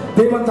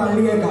ദൈവം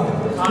തള്ളിയേക്കാം.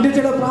 നിന്റെ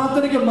ചില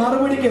പ്രാർത്ഥനയ്ക്ക്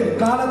മറുപടിക്ക്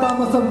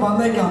കാലതാമസം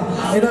വന്നേക്കാം.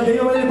 എന്നാൽ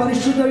ദൈവം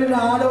പരിശുദ്ധരുടെ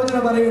ആലോചന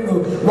പറയുന്നു: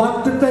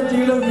 വാഗ്ദത്തം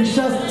ചെയ്ത്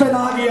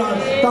വിശ്വസ്തനാകിയാൽ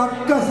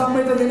തക്ക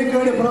സമയത്ത് നിനക്ക്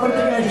വേണ്ടി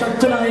പ്രവർത്തിക്കാൻ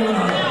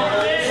ശക്തനായവനാണ്.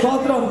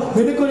 സ്തോത്രം.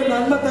 നിനക്കൊരു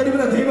നന്മ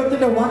തരുന്ന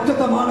ദൈവത്തിന്റെ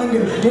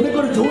വാഗ്ദത്തമാണെങ്കിൽ,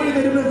 നിനക്കൊരു ജോലി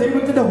തരുന്ന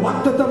ദൈവത്തിന്റെ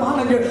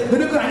വാഗ്ദത്തമാണെങ്കിൽ,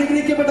 നിനക്കൊരു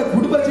അനുഗ്രഹിക്കപ്പെട്ട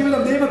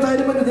കുടുംബജീവിതം ദൈവം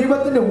തരുമെന്ന്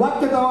ദൈവത്തിന്റെ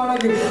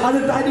വാഗ്ദത്തമാണെങ്കിൽ, അത്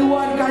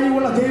തരുവാൻ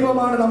കഴിവുള്ള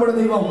ദൈവമാണ് നമ്മുടെ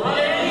ദൈവം.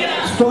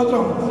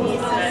 സ്തോത്രം.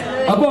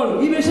 അപ്പോൾ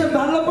ഈ വിഷയം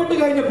തള്ളപ്പെട്ട്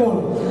കഴിഞ്ഞപ്പോൾ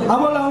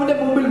അവൾ അവന്റെ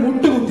മുമ്പിൽ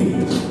മുട്ടുകുത്തി.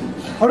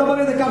 അവിടെ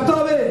പറയുന്നത്: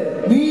 കർത്താവേ,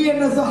 നീ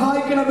എന്നെ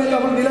സഹായിക്കണമെന്ന്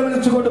അവൾ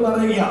നിലവിളിച്ചുകൊണ്ട്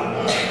പറയുക.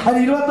 അത്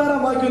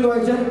 26-ാം വാക്യം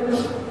വായിച്ച.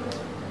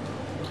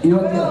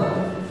 26.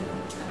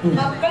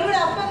 മക്കളുടെ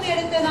അപ്പം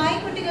എടുത്ത്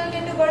നായ്ക്കുട്ടികൾക്ക്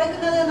ഇട്ട്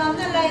കൊടുക്കുന്നത്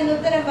നന്നല്ല എന്ന്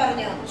ഉത്തരം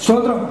പറഞ്ഞു.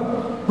 സ്തോത്രം.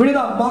 വിടുക.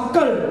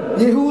 മക്കൾ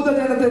യഹൂദ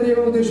ജനത്തെ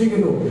ദൈവം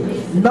ഉദ്ദേശിക്കുന്നു.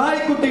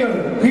 നായ്ക്കുട്ടികൾ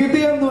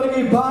ഹൃദയം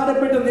തുടങ്ങി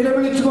ഭാരപ്പെട്ട്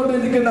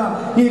നിലവിളിച്ചുകൊണ്ടിരിക്കുന്ന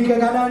ഈ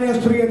കനാന്യ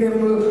സ്ത്രീയെ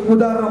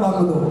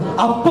ഉദാഹരണമാക്കുന്നു.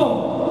 അപ്പം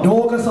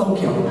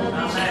രോഗസൗഖ്യം.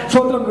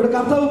 സ്തോത്രം. ഇവിടെ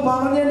കർത്താവ്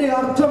പറഞ്ഞതിന്റെ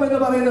അർത്ഥം എന്ന്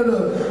പറയുന്നത്,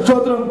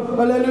 സ്തോത്രം,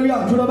 ഹല്ലേലൂയ,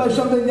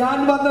 ചുടശബ്ദം, ഞാൻ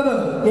വന്നത്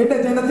എന്റെ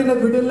ജനത്തിന്റെ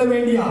വിടലിന്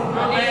വേണ്ടിയാ.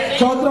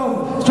 സ്തോത്രം.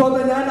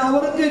 സ്തോത്രം. ഞാൻ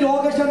അവർക്ക്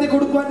രോഗശാന്തി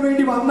കൊടുക്കുവാൻ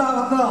വേണ്ടി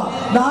വന്നതാ.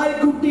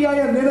 നായ്ക്കുട്ടിയായ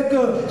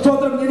നിനക്ക്,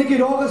 സ്തോത്രം, എനിക്ക്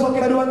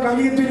രോഗസൗഖ്യം തരുവാൻ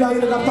കഴിയത്തില്ല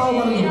എന്ന് കർത്താവ്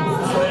പറഞ്ഞു.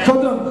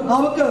 സ്തോത്രം.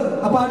 അവക്ക്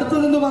അപ്പൊ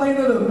അടുത്തതെന്ന്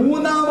പറയുന്നത്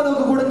മൂന്നാമത്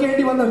നമുക്ക്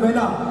കൊടുക്കേണ്ടി വന്ന വില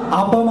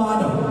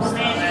അപമാനം.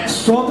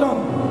 സ്തോത്രം.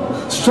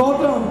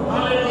 സ്തോത്രം.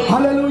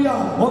 ഹല്ലേലൂയ.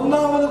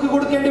 ഒന്നാമതൊക്കെ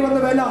കൊടുക്കേണ്ടി വന്ന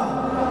വില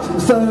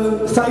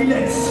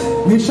സൈലൻസ്,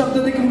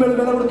 നിശബ്ദതയ്ക്ക്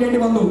വില കൊടുക്കേണ്ടി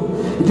വന്നു.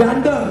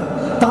 2,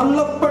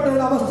 തള്ളപ്പെട്ട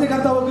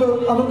അവസ്ഥക്കകത്ത്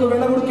അവർക്ക്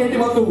വില കൊടുക്കേണ്ടി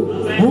വന്നു.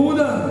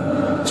 3,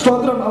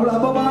 സ്തോത്രം, അവൾ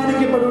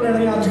അപമാനിക്കപ്പെടുവാൻ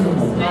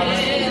ഇടയാച്ചിരുന്നു.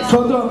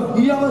 സ്തോത്രം.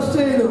 ഈ അവസ്ഥ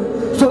അവസ്ഥയിലും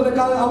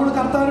അവൾ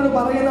കർത്താവിനോട്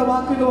പറയുന്ന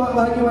വാക്യം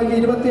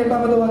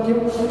 28ാമത്തെ വാക്യം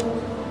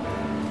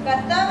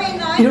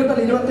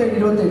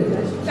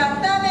 27.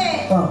 കർത്താവേ,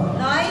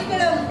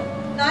 നായ്ക്കളും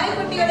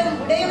നായ്ക്കുട്ടികളും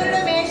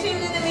ഉടയവരുടെ മേശയിൽ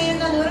നിന്ന്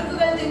വീഴുന്ന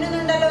നുറുക്കുകൾ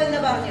തിന്നുന്നുണ്ടല്ലോ എന്ന്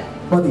പറഞ്ഞു.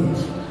 മതി.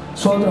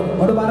 സ്വന്തം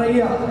അവിടെ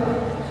പറയുക,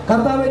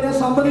 കർത്താവെ ഞാൻ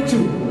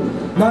സമ്മതിച്ചു,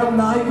 ഞാൻ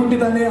നായ്ക്കുട്ടി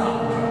തന്നെയാ.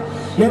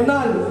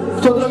 എന്നാൽ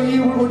സ്വന്തം ഈ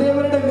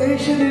ഉടയവരുടെ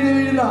മേശയിൽ നിന്ന്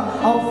വീഴുന്ന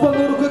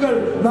അപ്പനുറുക്കുകൾ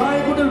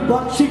നായ്ക്കുട്ടികൾ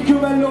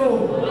ഭക്ഷിക്കുമല്ലോ.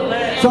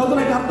 സ്വന്തം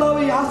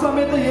കർത്താവ് ആ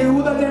സമയത്ത്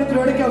യഹൂദ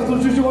ജനത്തിനിടയ്ക്കാണ്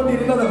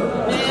സൂക്ഷിച്ചുകൊണ്ടിരുന്നത്.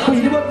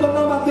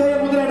 21ാം അധ്യായം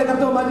മുതലാണ്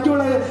കർത്താവ്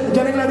മറ്റുള്ള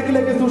ജനങ്ങളുടെ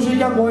അടുക്കിലേക്ക്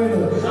സൂക്ഷിക്കാൻ പോയത്.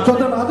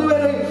 സ്വന്തം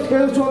അതുവരെ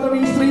സ്വന്തം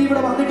ഈ സ്ത്രീ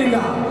ഇവിടെ വന്നിട്ടില്ല.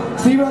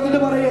 സ്ത്രീ വന്നിട്ട്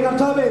പറയുക,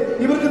 കർത്താവേ,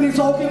 ഇവർക്ക് നീ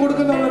സൗഖ്യം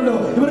കൊടുക്കുന്നുണ്ടല്ലോ,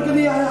 ഇവർക്ക്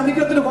നീ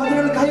അനുഗ്രഹത്തിന്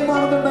വചനങ്ങൾ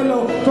കൈമാറുന്നുണ്ടല്ലോ.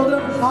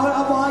 സ്വന്തം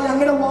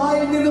ഞങ്ങളുടെ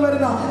വായിൽ നിന്ന്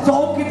വരുന്ന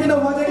സൗഖ്യത്തിന്റെ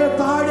വചനങ്ങൾ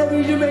താഴെ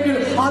വീഴുമെങ്കിൽ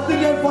അത്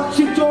ഞാൻ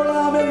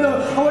ഭക്ഷിച്ചോളാമെന്ന്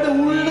അവരുടെ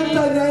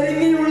ഉള്ളിലത്തെ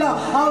ഞെരുങ്ങിയുള്ള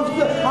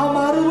ആ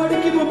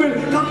മറുപടിക്ക് മുമ്പിൽ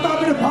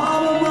കർത്താവിന്റെ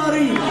ഭാവം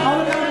മാറി.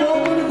 അവനെ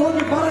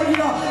നോക്കി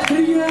പറയുക,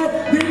 സ്ത്രീയെ,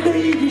 നിന്റെ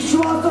ഈ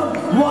വിശ്വാസം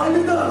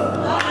വലുത്.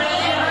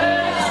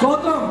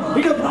 സ്തോത്രം.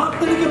 ഇത്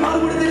പ്രാർത്ഥനയ്ക്ക്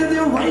മറുപടി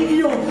തരുന്ന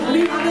വൈകിയോ?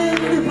 നീ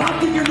അതേപടി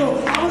പ്രാർത്ഥിക്കുന്നു,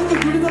 അവർക്ക്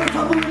വിടുതൽ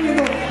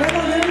സംഭവിക്കുന്നു.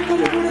 എന്നാൽ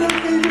എനിക്കൊരു വിടുതൽ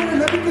ഇതുവരെ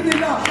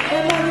ലഭിക്കുന്നില്ല.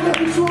 എന്നാൽ നിന്റെ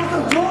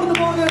വിശ്വാസം ചോർന്നു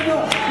പോകരുത്.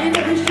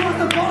 നിന്റെ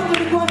വിശ്വാസം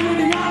ചോർന്നെടുക്കുവാൻ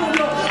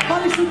വേണ്ടിയാണല്ലോ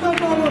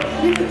പരിശുദ്ധാത്മാവ്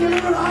നിന്റെ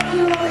ചിലരുടെ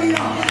ആജ്ഞകൾ പറയുക.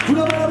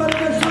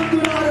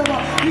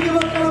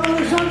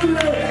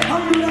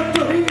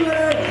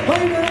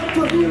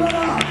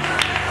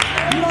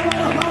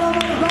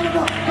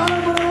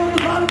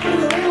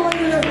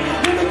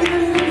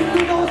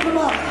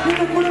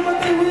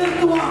 കുടുംബത്തെ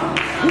ഉയർത്തുക,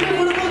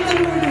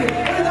 കുടുംബത്തിന് വേണ്ടി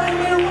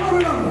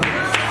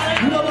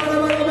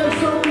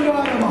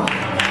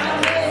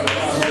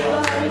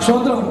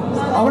സ്വന്തം.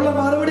 അവളുടെ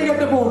മറുപടി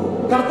കേട്ടപ്പോൾ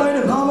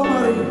കർത്താവിന്റെ ഭാവം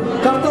മാറി.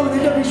 കർത്താവ്,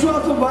 നിന്റെ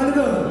വിശ്വാസം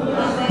വലുത്,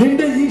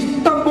 നിന്റെ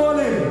ഇഷ്ടം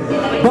പോലെ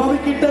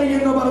ഭവിക്കട്ടെ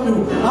എന്ന് പറഞ്ഞു.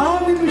 ആ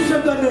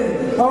നിമിഷം തന്നെ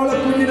അവളെ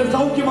കുഞ്ഞിന്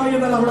സൗഖ്യമായി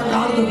എന്നാണ് അവളെ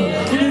കാണുന്നത്.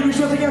 നിന്നെ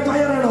വിശ്വസിക്കാൻ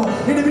തയ്യാറാണോ?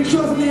 നിന്റെ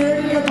വിശ്വാസത്തെ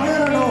ഏൽപ്പിക്കാൻ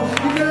തയ്യാറാണോ?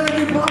 ഇന്നലെ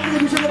നീ പ്രാർത്ഥന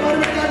വിഷയം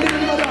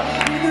കണ്ടിരുന്നത്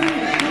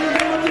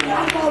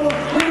ആത്മാവ്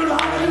നിങ്ങളുടെ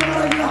ആളുകൾ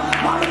പറയുക,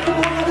 മടത്തു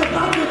പോകാതെ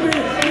പ്രാർത്ഥിപ്പേ.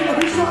 നിന്റെ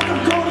വിശ്വാസം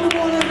ചോർന്നു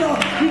പോകുന്നത്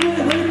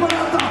ഇങ്ങനെ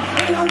വെളിപ്പെടാത്ത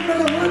ഒരാളുടെ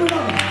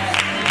ഉറവിടം.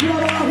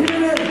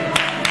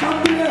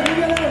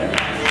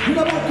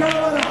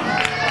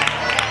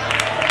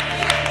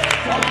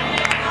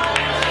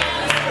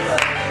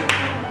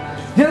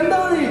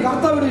 എന്താണ് ഈ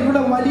കർത്താവിന്റെ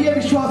ഇവിടെ വലിയ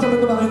വിശ്വാസം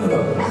എന്ന് പറയുന്നത്?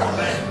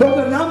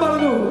 ഞാൻ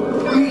പറഞ്ഞു,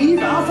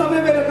 ആ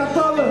സമയം വരെ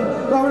കർത്താവ്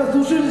അവിടെ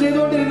ശുശ്രൂഷ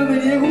ചെയ്തുകൊണ്ടിരുന്നത്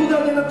യഹൂദ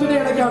ജനത്തിന്റെ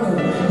ഇടയ്ക്കാണ്.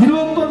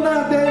 21ാം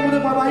അധ്യായം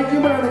മുതൽ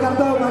വായിക്കുമ്പോഴാണ്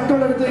കർത്താവ്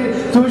മറ്റുള്ളടത്ത്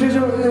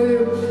സുവിശേഷം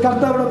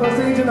കർത്താവിടെ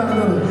പ്രസംഗിച്ച്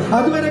നടന്നത്.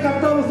 അതുവരെ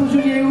കർത്താവ്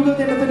ശുശ്രൂഷ യഹൂദ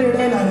ജനത്തിന്റെ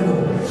ഇടയിലായിരുന്നു.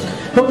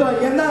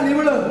 എന്നാൽ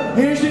ഇവള്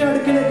യേശുവിന്റെ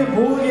അടുക്കിലേക്ക്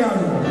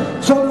പോവുകയാണ്.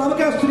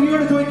 നമുക്ക് ആ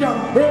സ്ത്രീയോട് ചോദിക്കാം,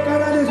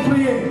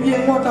 സ്ത്രീയെ, നീ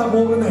എങ്ങോട്ടാ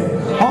പോകുന്നത്?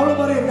 അവള്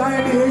പറയും, ഞാൻ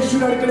എന്റെ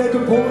യേശുവിന്റെ അടുക്കിലേക്ക്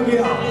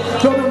പോവുകയാണ്.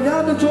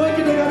 ഞാൻ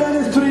ചോദിക്കുന്ന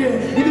സ്ത്രീയെ,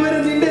 ഇതുവരെ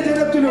നിന്റെ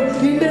ജനത്തിലും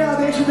നിന്റെ ആ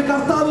ദേശത്ത്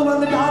കർത്താവ്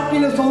വന്നിട്ട്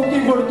ആർക്കെങ്കിലും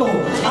സൗഖ്യം കൊടുത്തോ?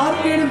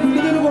 ആർക്കെങ്കിലും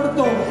വിടുതൽ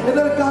കൊടുത്തോ?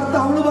 എന്നാൽ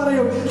അവള്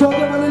പറയും,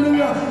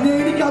 ചോദ്യമല്ല,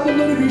 എനിക്ക്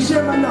അതൊന്നും ഒരു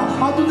വിഷയമല്ല,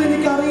 അതൊന്നും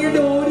എനിക്ക് അറിയേണ്ട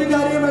ഒരു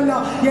കാര്യമല്ല.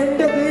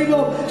 എന്റെ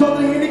ദൈവം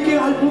എനിക്ക്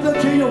അത്ഭുതം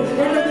ചെയ്യും.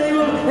 എന്റെ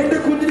ദൈവം എന്റെ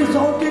കുഞ്ഞിന്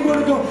സൗഖ്യം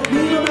കൊടുക്കും.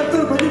 ദൈവം എത്ര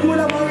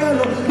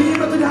പ്രതികൂലമായാലോ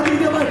ദൈവത്തിന്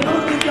അതീതമായി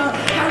പ്രവർത്തിക്കാൻ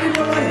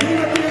കഴിവുള്ള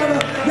ദൈവത്തെയാണ്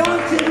ഞാൻ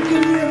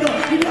സേവിക്കുന്നത് എന്ന്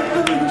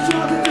ഇതൊക്കെ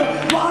വിശ്വാസിച്ച്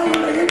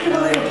വായുടെ ഏറ്റു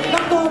പറയും.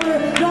 കർത്താവേ,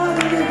 ഞാൻ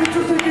എന്നെ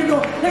വിശ്വസിക്കുന്നു,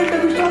 എന്റെ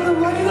വിശ്വാസം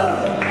വലുത്.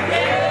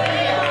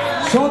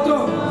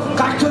 സ്വത്രം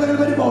കഷ്ടതകൾ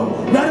വരുമ്പോൾ,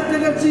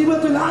 ജനത്തിന്റെ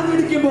ജീവിതത്തിൽ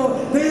ആഞ്ഞടിക്കുമ്പോൾ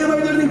ദൈവം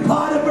നീ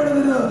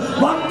ഭാരപ്പെടരുത്.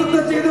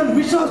 വാഗ്ദത്തം ചെയ്ത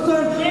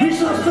വിശ്വസ്തൻ,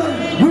 വിശ്വസ്തൻ,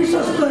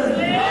 വിശ്വസ്തൻ.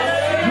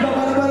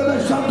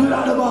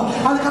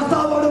 അത്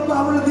കർത്താവോടൊപ്പം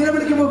അവളെ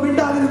നിലവിളിക്കുമ്പോൾ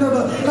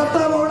മിണ്ടാതിരുന്നത്,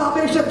 കർത്താവ് അവളുടെ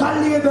അപേക്ഷ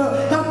തള്ളിയത്,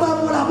 കർത്താവ്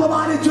അവളെ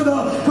അപമാനിച്ചത്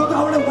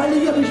അവളുടെ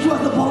വലിയ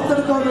വിശ്വാസം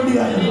പുറത്തെടുക്കാൻ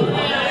വേണ്ടിയായിരുന്നു.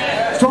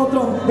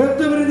 സ്തോത്രം.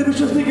 എത്രവരെ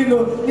വിശ്വസിക്കുന്നു,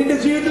 നിന്റെ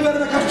ജീവിതത്തിൽ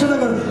വരുന്ന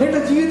കഷ്ടതകൾ,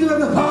 എന്റെ ജീവിതത്തിൽ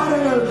വരുന്ന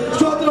ഭാരങ്ങൾ,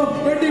 സ്തോത്രം,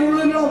 എന്റെ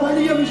ഉള്ളിലുള്ള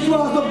വലിയ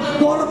വിശ്വാസം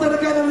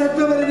പുറത്തെടുക്കാൻ അവൻ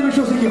എത്രവരെ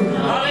വിശ്വസിക്കും.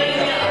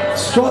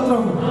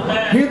 സ്തോത്രം.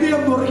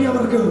 ഹൃദയം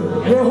തുറങ്ങിയവർക്ക്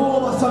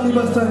യഹോവ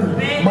സമീപസ്ഥൻ,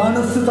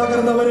 മനസ്സ്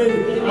തകർന്നവരെ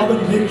അവൻ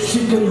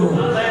രക്ഷിക്കുന്നു.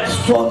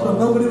 സ്തോത്രം.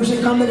 നമുക്ക് നിമിഷം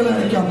കണ്ണുകൾ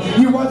അടയ്ക്കാം.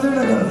 ഈ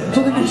വചനങ്ങൾ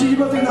നിന്റെ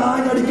ജീവിതത്തിൽ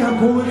ആഞ്ഞടിക്കാൻ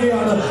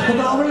പോവുകയാണ്.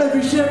 അവളുടെ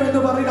വിഷയം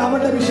എന്ന് പറയുന്നത്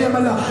അവളുടെ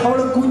വിഷയമല്ല,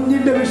 അവളുടെ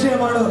കുഞ്ഞിന്റെ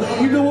വിഷയമാണ്.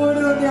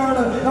 ഇതുപോലെ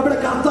തന്നെയാണ് നമ്മുടെ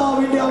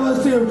കർത്താവിന്റെ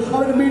അവസ്ഥയും.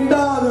 അവൻ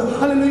മിണ്ടാതെ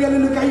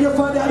അല്ലെങ്കിൽ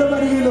കയ്യപ്പാന്റെ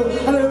അരമനയിലോ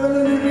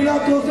അല്ലെങ്കിൽ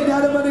പിലാത്തോസിന്റെ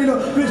അരമനയിലോ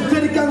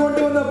വിസ്തരിക്കാൻ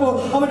കൊണ്ടുവന്നപ്പോ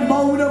അവൻ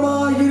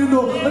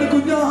മൗനമായിരുന്നു. ഒരു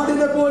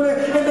കുഞ്ഞാടിനെ പോലെ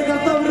എന്റെ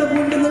കർത്താവിന്റെ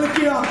മുന്നിൽ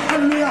നിൽക്കുക.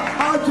 അല്ല,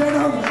 ആ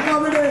ജനം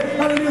അവിടെ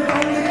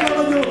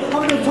തള്ളിക്കളഞ്ഞു.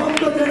 അവന്റെ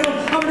സ്വന്തം ജനം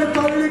അവനെ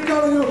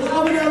തള്ളിക്കളഞ്ഞു.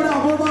 അവനെ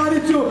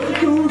അപമാനിച്ചു,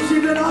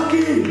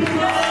 ക്രൂശിതനാക്കി.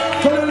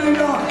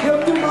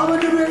 എന്നും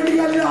അവന്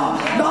വേണ്ടിയല്ല,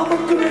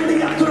 നമുക്ക് വേണ്ടി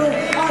അത്ര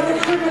ആ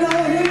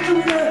രക്ഷകനായ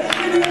യേശുവിനെ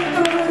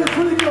എത്ര പേര്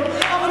സ്തുതിക്കും.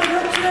 അവന്റെ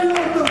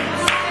രക്ഷയിലോട്ട്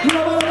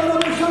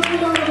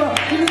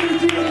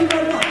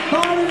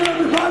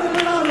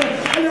ഭാരപ്പെടാതെ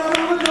അവൻ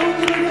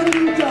നമുക്ക് വേണ്ടി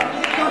അനുഭവിച്ച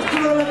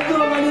കഷ്ടതകൾ എത്ര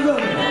വലുത്.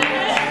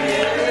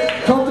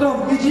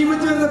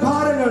 ജീവിതത്തിലെ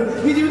ഭാരങ്ങൾ,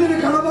 ഈ ജീവിതത്തിലെ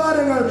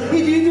കടഭാരങ്ങൾ, ഈ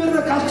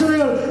ജീവിതത്തിലെ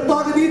കഷ്ടതകൾ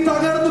നീ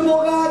തകർന്നു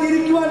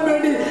പോകാതിരിക്കുവാൻ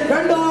വേണ്ടി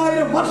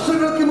 2000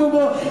 വർഷങ്ങൾക്ക്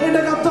മുമ്പ്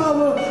എന്റെ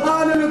കർത്താവ്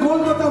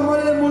ഗോൽഗോഥ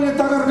മലയിൽ മുകളിൽ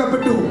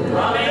തകർക്കപ്പെട്ടു.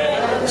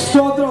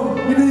 സ്തോത്രം.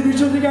 ഇന്ന്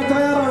വിശ്വസിക്കാൻ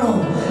തയ്യാറാണോ?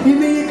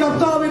 ഇന്ന് ഈ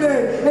കർത്താവിനെ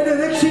എന്റെ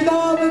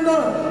രക്ഷിതാവെന്ന്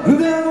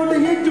ഹൃദയം കൊണ്ട്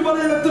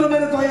ഏറ്റുപറയാൻ എത്ര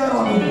പേര്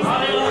തയ്യാറാകും?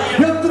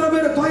 എത്ര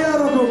പേര്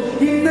തയ്യാറാകും?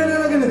 ഇന്നലെ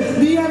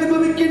നീ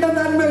അനുഭവിക്കേണ്ട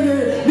നന്മയെ,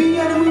 നീ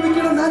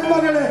അനുഭവിക്കേണ്ട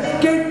നന്മകളെ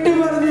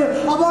കെട്ടിപ്പറഞ്ഞ്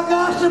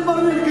അവകാശം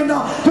പറഞ്ഞിരിക്കുന്ന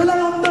ചില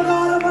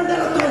അന്ധകാര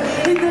മണ്ഡലത്തെ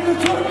ഇന്നത്തെ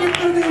സ്വർഗീയ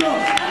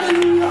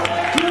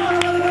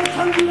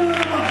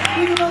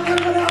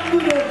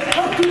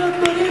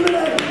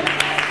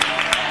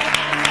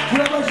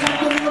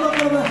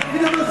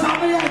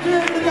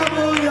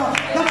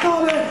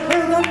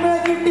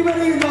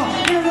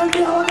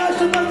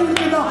അവകാശം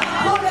പറഞ്ഞിരിക്കുന്ന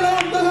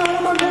അന്ധകാര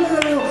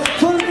മണ്ഡലങ്ങളെയോ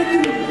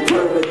സ്വർഗത്തിലും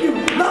സ്വർഗത്തിലും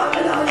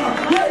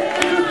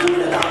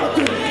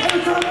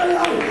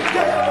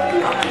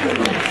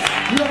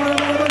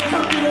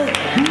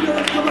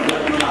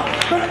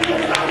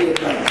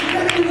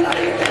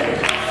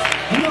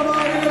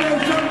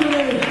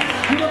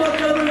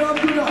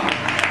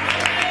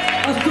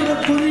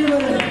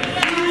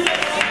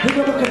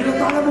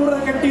തലമുറ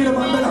കെട്ടിയൊരു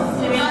മണ്ഡലം,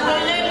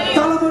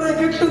 തലമുറ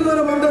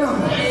കെട്ടുന്നൊരു മണ്ഡലം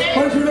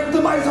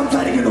വ്യക്തമായി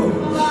സംസാരിക്കുന്നു.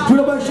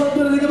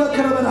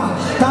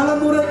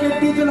 തലമുറ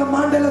കെട്ടിയിട്ടുള്ള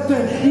മണ്ഡലത്തെ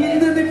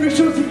ഇന്ന് നീ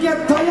വിശ്വസിക്കാൻ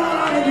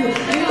തയ്യാറാണെങ്കിൽ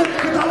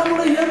ഇന്നത്തെ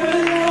തലമുറ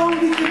എവിടെയാണോ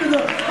ഇരിക്കുന്നത്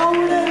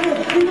അവിടേക്ക്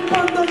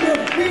ഇപ്പം തന്നെ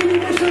ഈ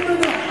നിമിഷം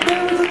തന്നെ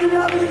ദൈവത്തിൽ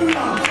വ്യാപരിക്കുക.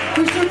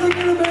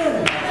 വിശ്വസിക്കണമേ.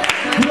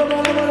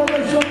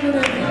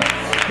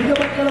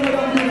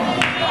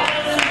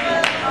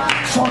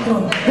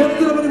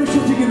 എത്രവരെ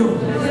വിശ്വസിക്കുന്നു?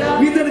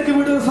 ഇതെനിക്ക്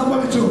വീട്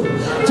സംഭവിച്ചു.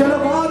 ചില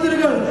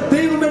വാതിലുകൾ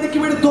ദൈവം എനിക്ക്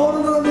വേണ്ടി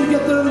തോന്നുന്നതെന്ന് എനിക്ക്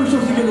എത്ര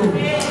വിശ്വസിക്കുന്നു?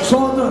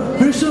 സ്വന്തം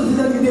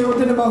വിശ്വസിച്ചാൽ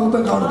ദൈവത്തിന്റെ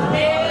മഹത്വം കാണും.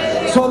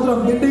 സ്വന്തം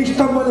നിന്റെ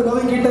ഇഷ്ടം പോലെ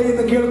ഭവിക്കട്ടെ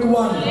എന്ന്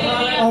കേൾക്കുവാൻ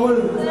അവൾ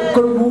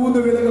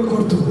 3 വിലകൾ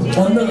കൊടുത്തു.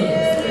 ഒന്ന്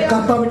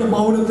കർത്താവിന്റെ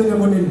മൗനത്തിന്റെ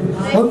മുന്നിൽ,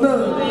 ഒന്ന്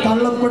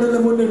തള്ളപ്പെടലിന്റെ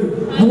മുന്നിൽ,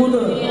 3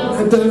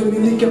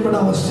 നിന്ദിക്കപ്പെട്ട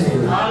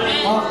അവസ്ഥയിൽ,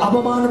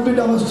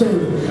 അപമാനത്തിന്റെ അവസ്ഥയിൽ.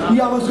 ഈ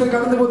അവസ്ഥയിൽ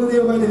കടന്നു പോകുന്ന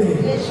ദൈവമല്ലേ,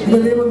 ഇത്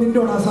ദൈവം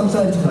നിന്നോടാണ്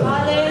സംസാരിച്ചത്.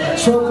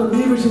 സ്വന്തം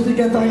നീ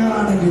വിശ്വസിക്കാൻ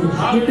തയ്യാറാണെങ്കിൽ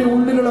നിന്റെ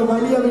ഉള്ളിലുള്ള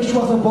വലിയ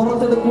വിശ്വാസം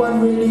പുറത്തെടുക്കുവാൻ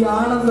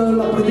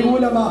വേണ്ടിയാണെന്നുള്ള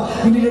പ്രതികൂലമാ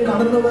ഇതിന്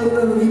കടന്നു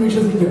വരുന്നത് നീ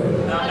വിശ്വസിക്കുക.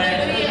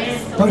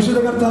 പരിശുദ്ധ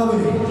കർത്താവേ,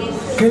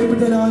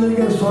 കേൾപ്പിച്ച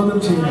ആലോചിക്കാൻ സ്വാഗതം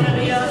ചെയ്യുന്നു.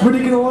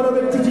 വിളിക്കുന്ന ഓരോ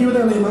വ്യക്തി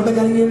ജീവിതങ്ങളെയും അവരുടെ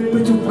കൈ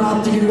ഏൽപ്പിച്ചു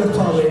പ്രാർത്ഥിക്കുന്ന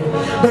കർത്താവേ,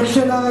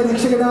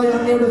 രക്ഷകനായ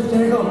അങ്ങയുടെ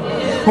സ്നേഹം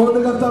ഓരോ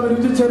കർത്താവ്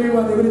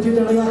രുചിച്ചറിയുവാൻ ഇവര്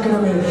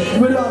ചെയ്തിടയാക്കണമേ.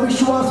 ഇവര്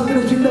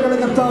അവിശ്വാസത്തിന്റെ ചിന്തകളെ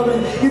കർത്താവേ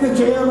ഇത്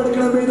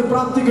ജയമെടുക്കണമേ എന്ന്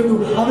പ്രാർത്ഥിക്കുന്നു.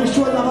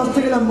 അവിശ്വാസ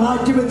അവസ്ഥകളെ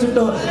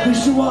മാറ്റിവെച്ചിട്ട്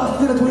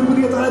വിശ്വാസത്തിന്റെ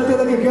പുതിയ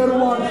തലത്തിലേക്ക്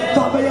കയറുവാൻ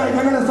സഭയായി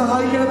ഞങ്ങളെ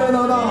സഹായിക്കണമേ.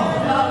 നാഥാ,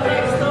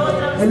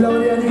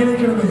 എല്ലാവരെയും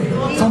അനുഗ്രഹിക്കണമേ.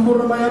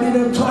 സമ്പൂർണ്ണമായി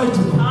അടിയെ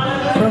സഹായിക്കുന്നു.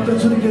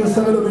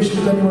 സകല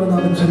വിഷ്ണു തന്നെ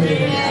നാമം ചെറിയ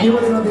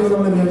ദൈവം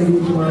നമ്മളെ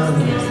അനുഗ്രഹിക്കുവാനാണ്.